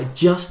 it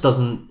just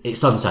doesn't,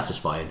 it's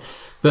unsatisfying.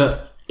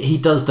 But he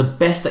does the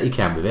best that he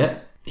can with it.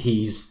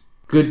 He's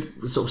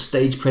good sort of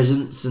stage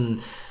presence,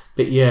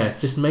 but yeah,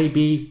 just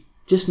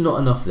not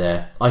enough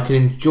there. I can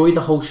enjoy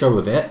the whole show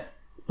of it,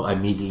 but I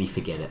immediately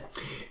forget it.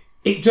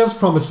 It does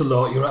promise a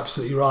lot, you're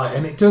absolutely right,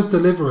 and it does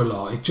deliver a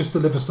lot. It just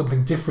delivers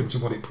something different to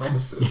what it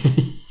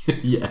promises.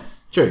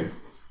 Yes, true.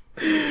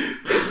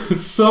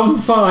 Song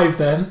 5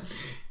 then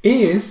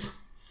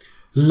is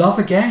Love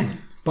Again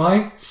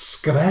by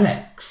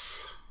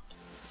Skrillex.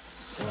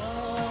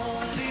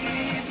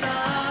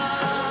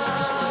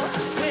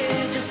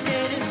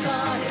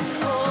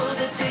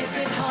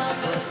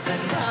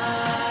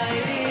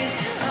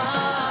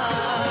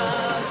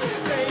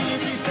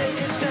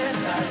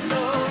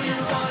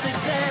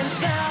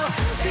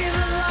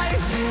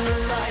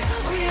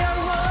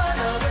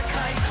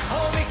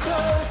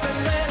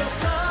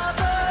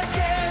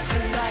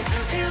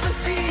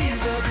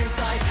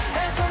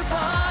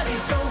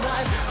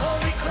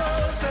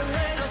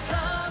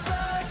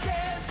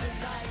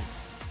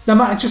 Now,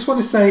 Matt, I just want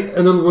to say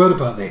a little word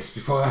about this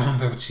before I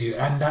hand over to you,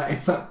 and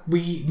it's that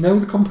we know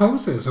the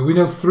composers, or we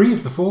know 3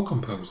 of the 4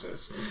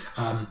 composers.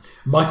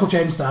 Michael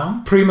James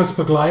Down, Primus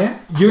Paglia,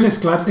 Eunice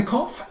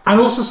Gladnikov, and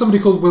also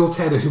somebody called Will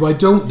Taylor, who I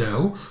don't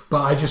know,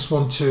 but I just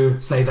want to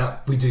say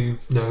that we do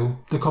know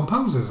the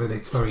composers, and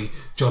it's very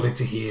jolly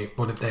to hear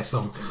one of their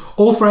songs.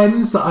 All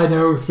friends that I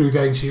know through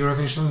going to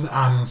Eurovision,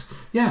 and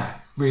yeah,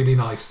 really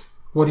nice.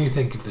 What do you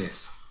think of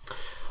this?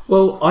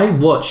 Well, I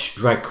watch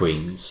drag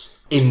queens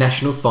in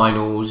national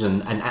finals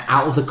and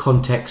out of the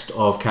context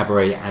of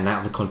cabaret and out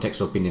of the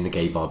context of being in a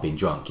gay bar being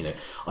drunk,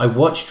 I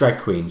watch drag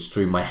queens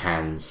through my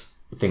hands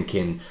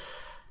thinking,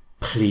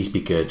 please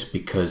be good,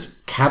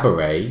 because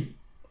cabaret,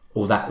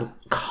 or that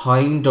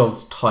kind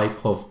of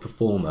type of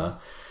performer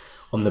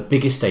on the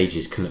biggest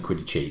stages, can look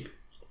really cheap.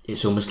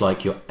 It's almost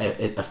like you're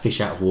a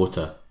fish out of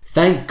water.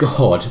 Thank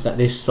God that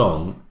this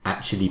song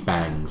actually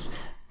bangs,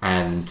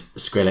 and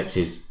Skrillex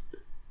is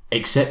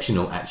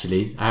exceptional,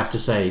 actually, I have to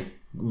say.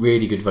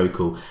 Really good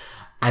vocal,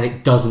 and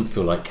it doesn't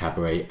feel like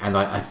cabaret, and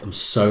I'm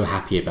so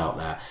happy about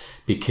that,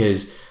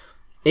 because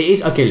it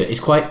is, okay, look, it's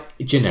quite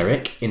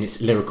generic in its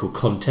lyrical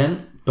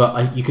content,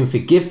 but you can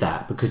forgive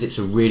that because it's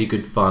a really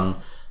good fun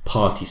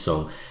party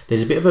song.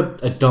 There's a bit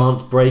of a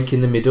dance break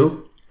in the middle,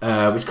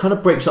 which kind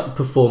of breaks up the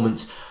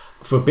performance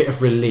for a bit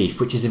of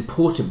relief, which is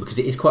important because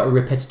it is quite a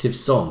repetitive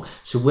song.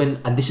 So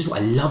and this is what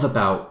I love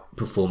about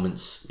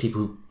performance,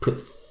 people who put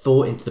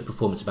thought into the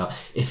performance about,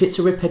 if it's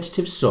a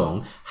repetitive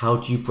song, how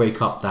do you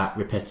break up that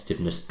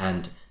repetitiveness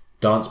and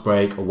dance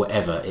break or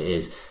whatever it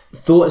is.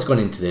 Thought has gone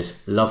into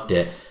this, loved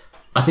it.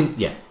 I think,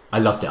 yeah, I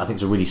loved it. I think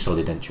it's a really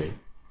solid entry.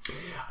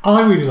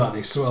 I really like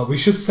this as well. We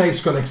should say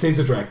Skrillex is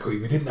a drag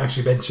queen. We didn't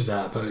actually mention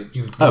that, but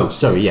you... Oh,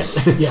 sorry,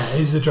 yes. Yeah,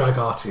 he's a drag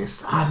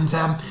artist. And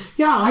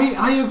yeah,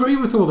 I agree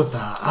with all of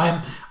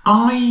that.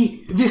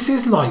 This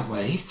is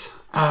lightweight.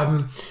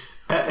 And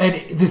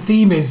the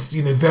theme is,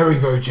 very,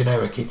 very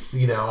generic. It's,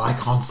 I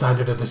can't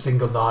stand another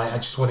single night. I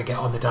just want to get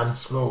on the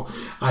dance floor.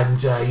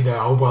 And,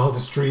 our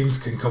wildest dreams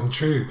can come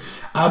true.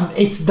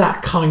 It's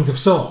that kind of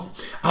song.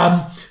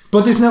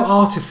 But there's no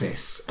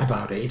artifice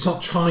about it. It's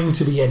not trying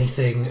to be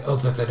anything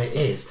other than it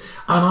is.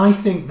 And I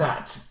think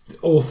that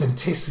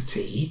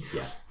authenticity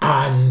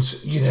and,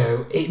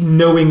 it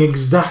knowing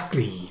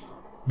exactly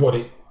what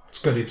it's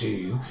going to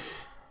do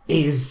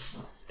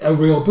is a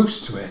real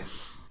boost to it.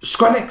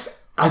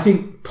 Skrillex, I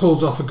think,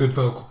 pulls off a good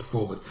vocal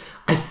performance.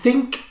 I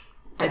think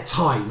at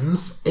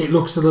times it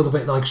looks a little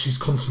bit like she's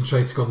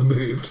concentrating on the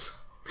moves.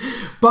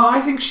 But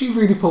I think she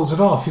really pulls it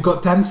off. You've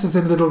got dancers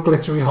in little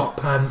glittery hot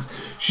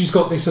pants. She's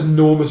got this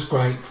enormous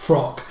great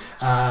frock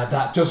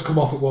that does come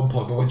off at one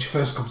point, but when she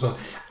first comes on,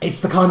 it's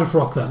the kind of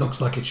frock that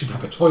looks like it should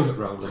have a toilet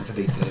roll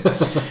underneath it.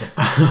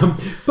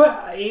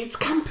 But it's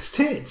campus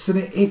tits, and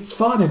it's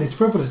fun and it's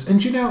frivolous.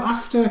 And you know,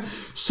 after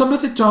some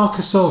of the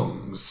darker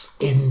songs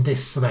in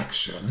this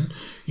selection,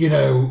 you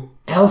know,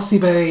 Elsie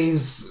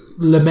Bay's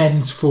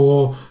lament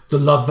for the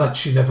love that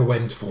she never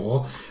went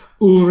for,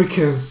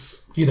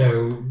 Ulrika's, you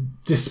know,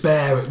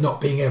 despair at not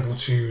being able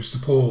to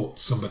support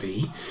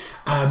somebody,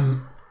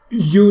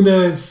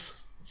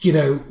 Yuna's, you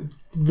know,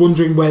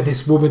 wondering where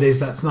this woman is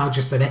that's now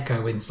just an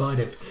echo inside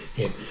of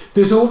him.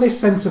 There's all this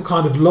sense of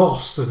kind of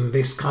loss and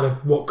this kind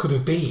of what could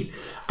have been.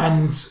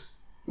 And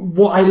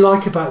what I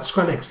like about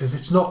Skrillex is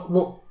it's not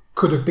what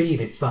could have been,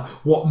 it's that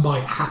what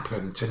might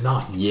happen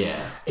tonight.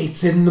 Yeah.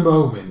 It's in the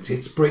moment.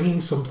 It's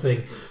bringing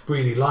something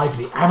really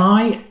lively. And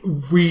I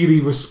really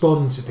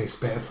respond to this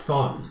bit of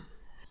fun.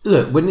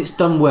 Look, when it's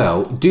done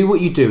well, do what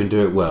you do and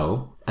do it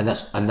well, and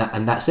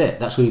that's it.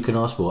 That's all you can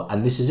ask for,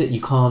 and this is it. You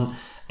can't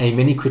aim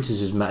any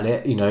criticism at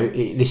it. You know,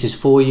 this is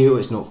for you, or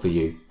it's not for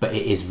you, but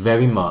it is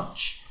very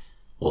much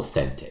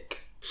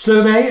authentic.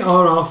 So they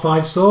are our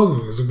 5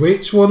 songs.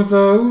 Which one of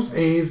those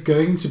is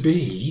going to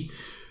be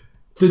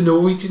the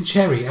Norwegian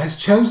Cherry, as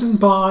chosen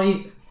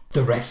by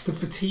the rest of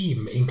the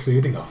team,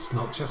 including us,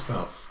 not just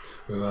us?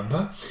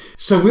 Remember?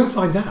 So we'll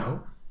find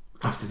out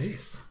after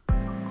this.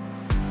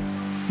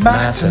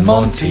 Matt and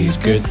Monty's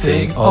Good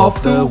Thing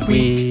of the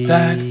Week.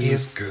 That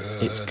is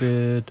good. It's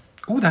good.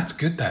 Oh, that's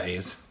good, that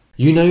is.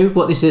 You know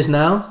what this is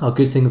now? Our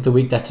Good Thing of the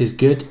Week, that is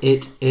good.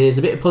 It is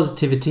a bit of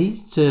positivity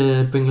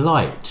to bring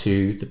light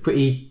to the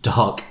pretty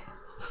dark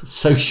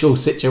social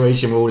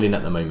situation we're all in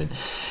at the moment.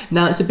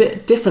 Now, it's a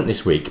bit different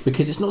this week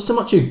because it's not so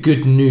much a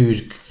good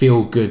news,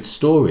 feel-good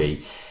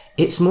story.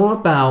 It's more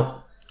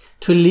about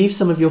to relieve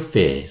some of your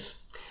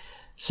fears.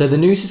 So the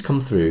news has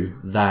come through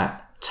that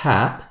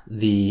Tap,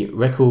 the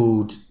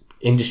record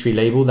industry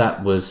label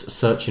that was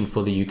searching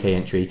for the UK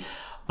entry,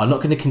 are not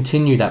going to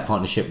continue that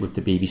partnership with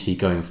the BBC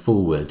going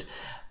forward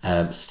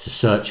to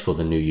search for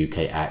the new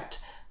UK act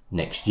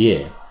next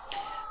year.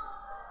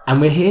 And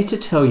we're here to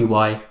tell you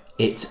why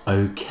it's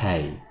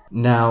okay.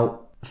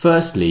 Now,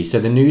 firstly, so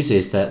the news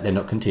is that they're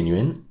not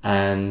continuing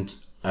and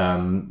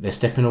they're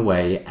stepping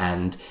away,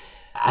 and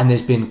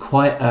there's been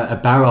quite a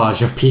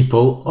barrage of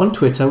people on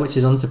Twitter, which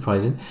is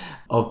unsurprising,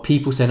 of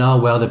people saying, oh,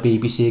 well, the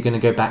BBC are going to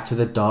go back to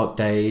the dark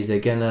days. We're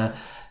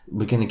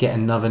going to get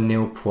another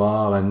Neil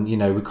Poir, and, you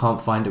know, we can't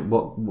find it.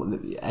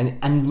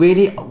 And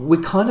really,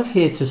 we're kind of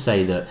here to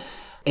say that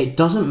it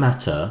doesn't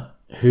matter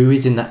who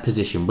is in that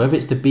position, whether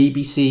it's the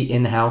BBC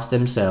in-house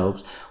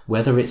themselves,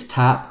 whether it's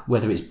Tap,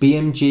 whether it's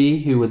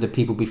BMG, who were the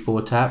people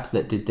before Tap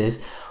that did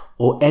this,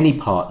 or any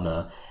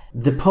partner.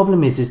 The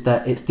problem is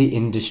that it's the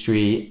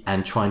industry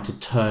and trying to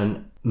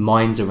turn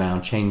minds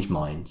around, change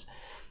minds.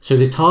 So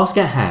the task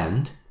at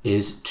hand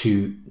is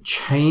to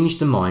change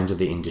the minds of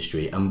the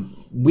industry. And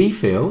we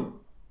feel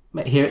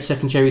here at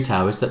Second Cherry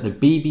Towers that the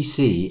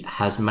BBC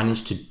has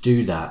managed to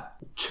do that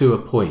to a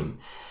point.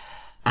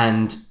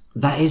 And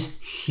that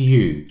is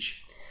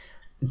huge.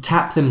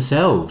 Tap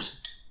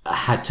themselves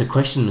had to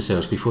question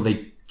themselves before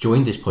they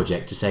joined this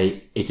project to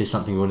say, is this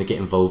something we want to get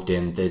involved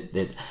in?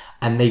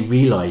 And they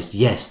realised,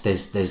 yes,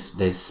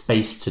 there's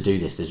space to do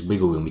this. There's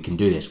wiggle room. We can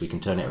do this. We can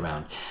turn it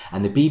around.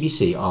 And the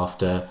BBC,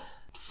 after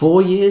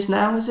 4 years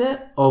now, is it,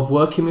 of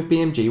working with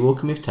BMG,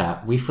 working with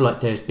Tap, we feel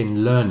like there's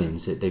been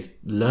learnings, that they've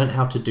learned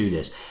how to do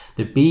this.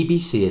 The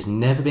BBC has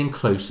never been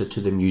closer to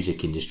the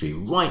music industry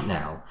right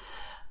now.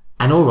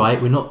 And all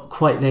right, we're not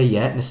quite there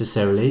yet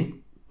necessarily,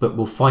 but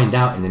we'll find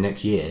out in the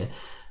next year.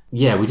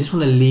 Yeah, we just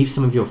want to leave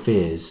some of your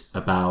fears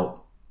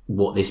about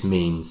what this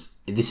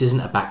means. This isn't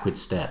a backward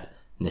step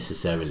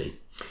necessarily.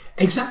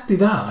 Exactly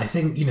that. I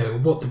think, you know,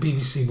 what the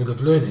BBC will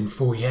have learned in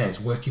 4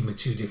 years working with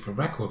 2 different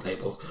record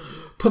labels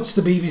puts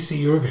the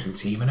BBC Eurovision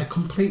team in a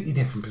completely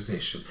different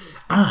position.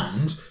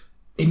 And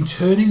in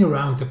turning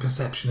around the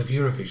perception of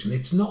Eurovision,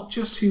 it's not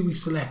just who we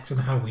select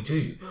and how we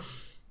do.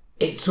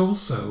 It's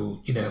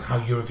also, you know,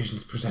 how Eurovision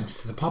is presented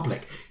to the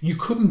public. You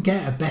couldn't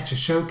get a better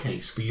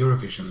showcase for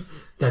Eurovision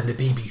than the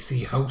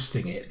BBC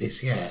hosting it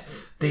this year.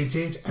 They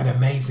did an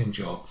amazing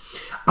job.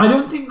 I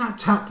don't think that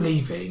Tap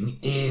leaving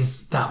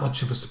is that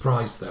much of a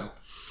surprise, though.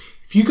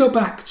 If you go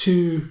back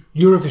to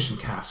Eurovision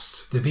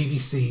Cast, the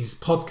BBC's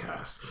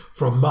podcast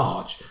from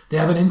March, they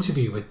have an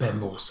interview with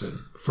Ben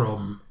Mawson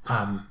from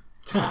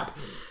Tap.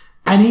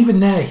 And even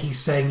there, he's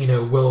saying, you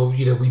know, well,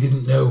 you know, we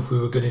didn't know if we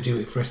were going to do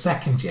it for a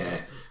second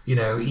year. You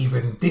know,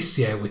 even this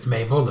year with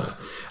May Muller,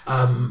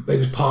 it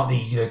was partly,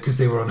 you know, because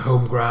they were on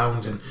home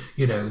ground and,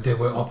 you know, there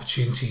were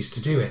opportunities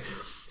to do it.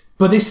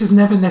 But this has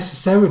never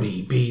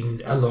necessarily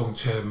been a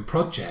long-term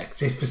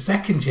project. If the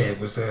second year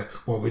was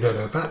well, we don't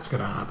know if that's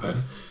going to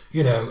happen.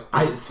 You know,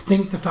 I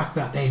think the fact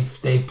that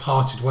they've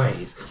parted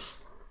ways,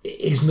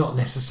 is not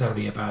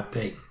necessarily a bad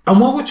thing. And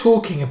while we're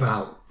talking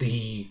about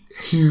the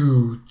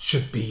who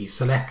should be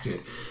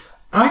selected,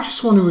 I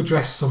just want to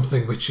address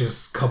something which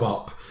has come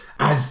up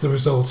as the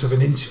result of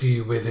an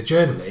interview with a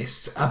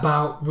journalist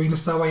about Rina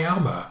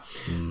Sawayama.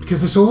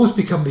 Because it's almost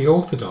become the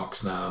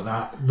orthodox now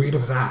that Rina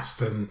was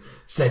asked and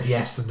said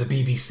yes and the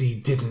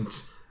BBC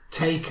didn't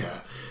take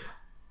her.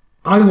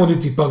 I want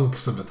to debunk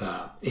some of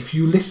that. If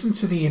you listen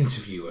to the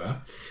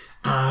interviewer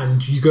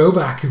and you go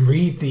back and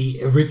read the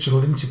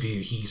original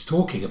interview he's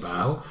talking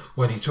about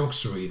when he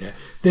talks to Rina,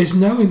 there's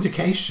no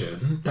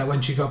indication that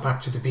when she got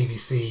back to the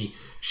BBC,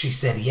 she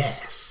said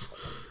yes.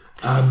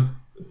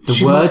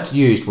 The word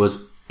used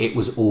was, it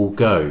was all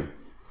go.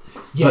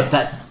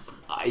 Yes.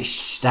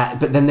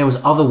 But then there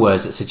was other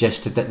words that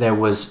suggested that there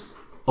was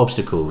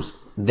obstacles.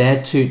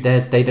 They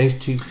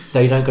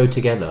don't go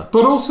together.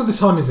 But also the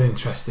time is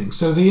interesting.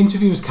 So the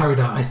interview was carried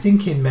out, I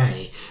think, in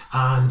May.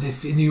 And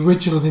if in the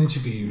original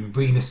interview,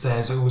 Rina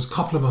says it was a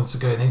couple of months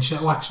ago, and then she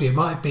said, actually, it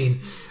might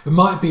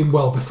have been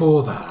well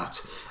before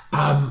that.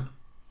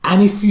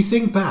 And if you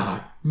think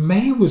back,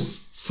 May was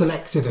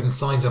selected and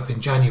signed up in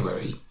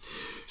January.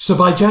 So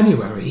by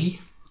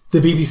January, the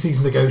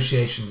BBC's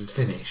negotiations had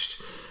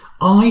finished.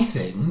 I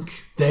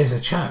think there's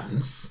a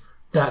chance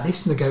that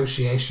this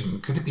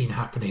negotiation could have been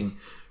happening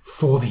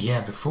for the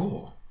year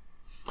before,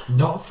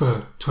 not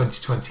for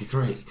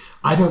 2023.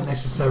 I don't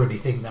necessarily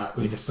think that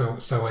Rina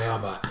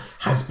Sawayama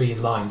has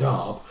been lined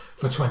up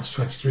for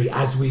 2023,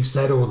 as we've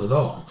said all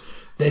along.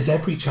 There's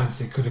every chance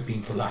it could have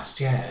been for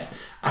last year.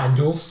 And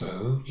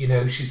also,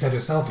 she said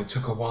herself it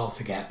took a while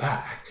to get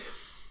back.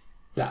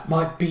 That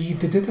might be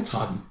the dinner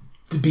time.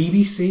 The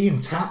BBC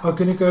and TAP are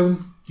going to go,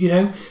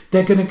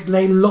 they're going to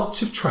lay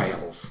lots of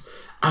trails.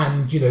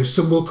 And,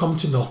 some will come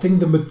to nothing.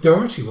 The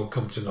majority will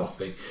come to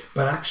nothing.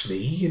 But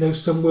actually,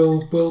 some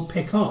will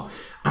pick up.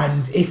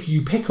 And if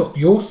you pick up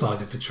your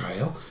side of the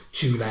trail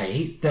too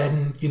late,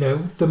 then,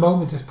 the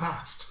moment has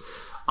passed.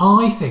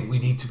 I think we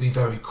need to be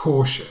very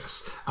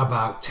cautious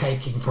about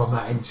taking from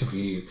that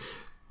interview,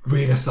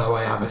 Rina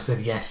Sawayama said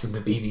yes and the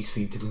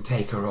BBC didn't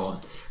take her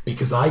on.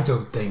 Because I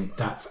don't think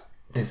that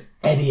there's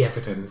any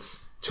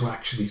evidence to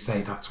actually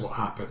say that's what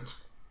happened.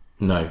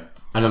 No.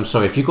 And I'm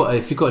sorry, if you got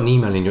an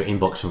email in your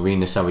inbox from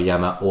Rina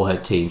Sawayama or her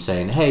team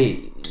saying,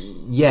 hey,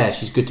 yeah,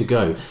 she's good to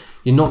go,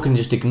 you're not going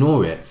to just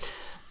ignore it.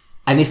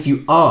 And if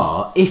you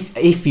are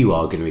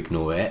going to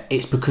ignore it,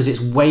 it's because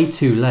it's way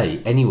too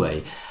late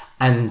anyway.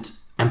 And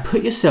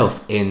put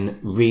yourself in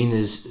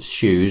Rina's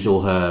shoes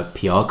or her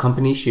PR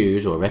company's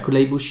shoes or record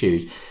label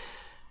shoes.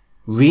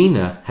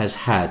 Rina has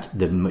had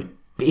the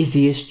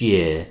busiest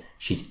year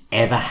she's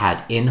ever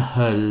had in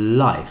her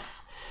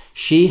life.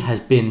 She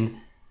has been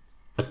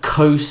a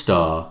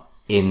co-star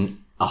in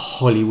a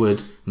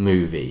Hollywood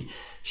movie.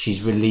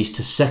 She's released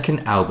her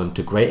second album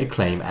to great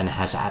acclaim and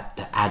has had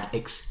to add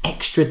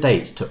extra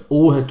dates to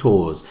all her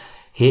tours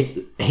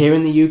here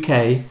in the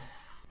UK,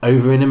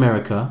 over in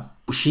America.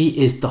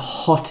 She is the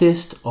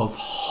hottest of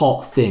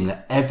hot thing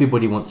that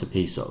everybody wants a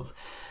piece of.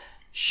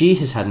 She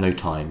has had no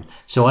time.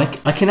 So I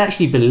can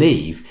actually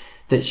believe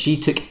that she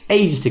took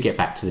ages to get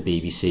back to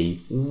the BBC,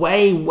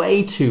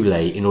 way too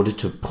late, in order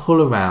to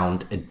pull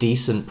around a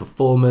decent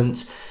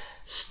performance,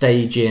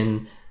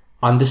 staging,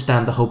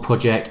 understand the whole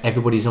project,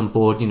 everybody's on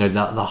board,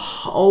 the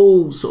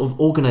whole sort of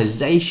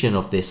organisation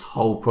of this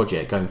whole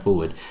project going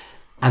forward.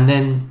 And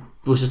then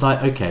it was just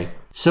like, okay.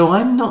 So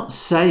I'm not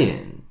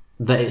saying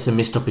that it's a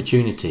missed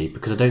opportunity,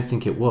 because I don't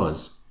think it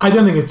was. I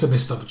don't think it's a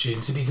missed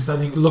opportunity, because I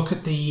think, look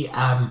at the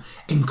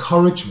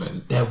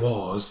encouragement there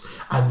was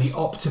and the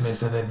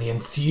optimism and the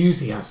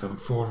enthusiasm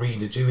for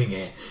Rina doing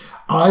it.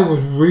 I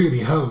would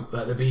really hope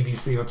that the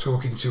BBC are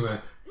talking to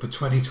her for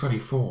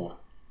 2024.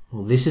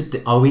 Well, this is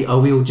are we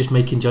all just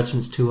making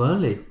judgments too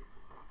early?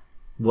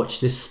 Watch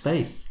this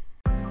space.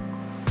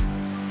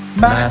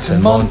 Matt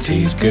and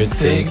Monty's good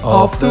thing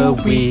of the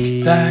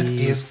week. That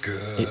is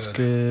good. It's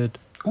good.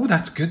 Oh,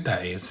 that's good,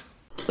 that is.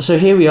 So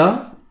here we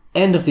are,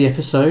 end of the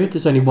episode.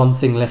 There's only one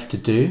thing left to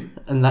do,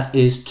 and that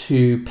is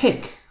to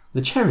pick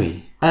the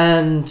cherry.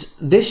 And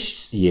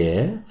this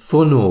year,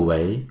 for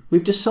Norway,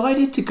 we've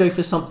decided to go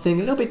for something a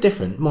little bit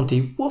different.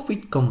 Monty, what have we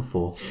gone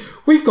for?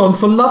 We've gone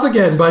for Love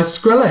Again by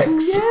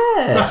Skrillex.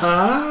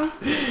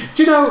 Yes.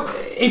 Do you know,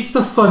 it's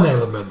the fun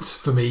element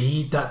for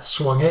me that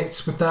swung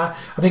it with that.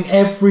 I think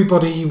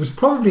everybody was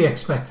probably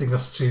expecting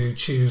us to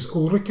choose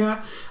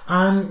Ulrika,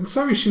 and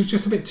sorry, she was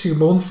just a bit too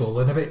mournful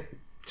and a bit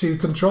too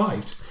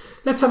contrived.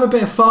 Let's have a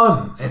bit of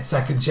fun at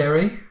Second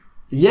Cherry.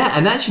 Yeah,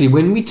 and actually,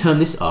 when we turn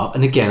this up,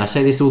 and again, I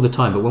say this all the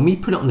time, but when we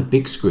put it on the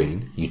big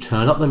screen, you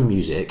turn up the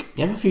music,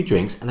 you have a few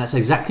drinks, and that's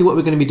exactly what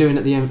we're going to be doing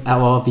at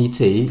our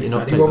RVT.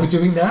 Exactly what we're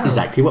doing now.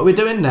 Exactly what we're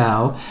doing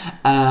now.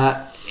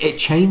 It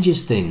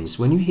changes things.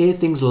 When you hear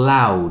things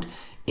loud,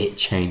 it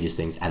changes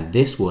things, and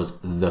this was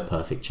the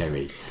perfect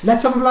cherry.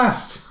 Let's have a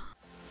blast.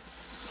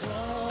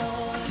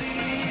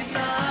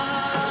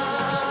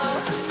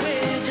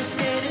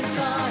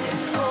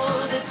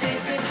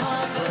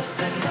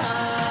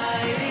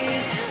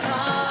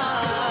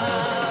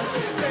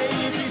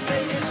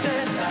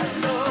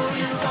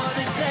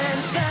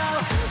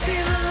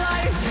 Feel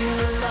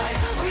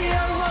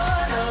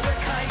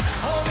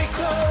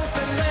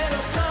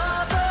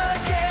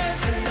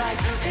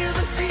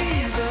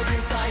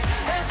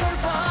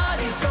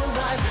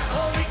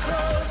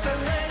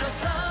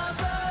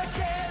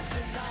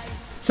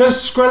So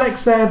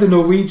Skrillex there, the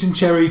Norwegian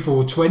cherry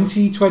for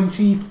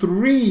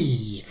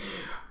 2023.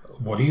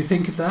 What do you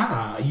think of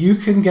that? You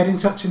can get in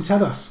touch and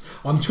tell us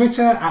on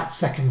Twitter at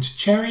Second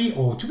Cherry,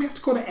 or do we have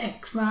to call it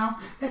X now?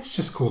 Let's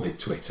just call it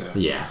Twitter.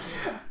 Yeah.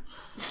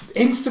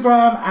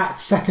 Instagram at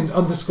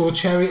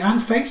second_cherry and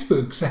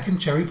Facebook, Second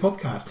Cherry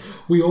Podcast.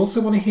 We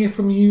also want to hear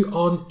from you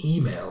on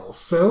email.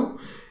 So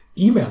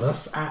email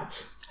us at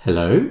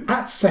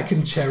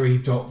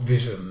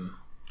secondcherry.vision.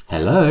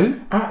 Hello.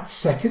 At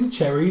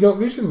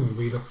secondcherry.vision.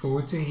 We look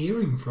forward to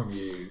hearing from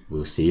you.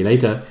 We'll see you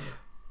later.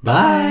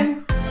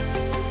 Bye.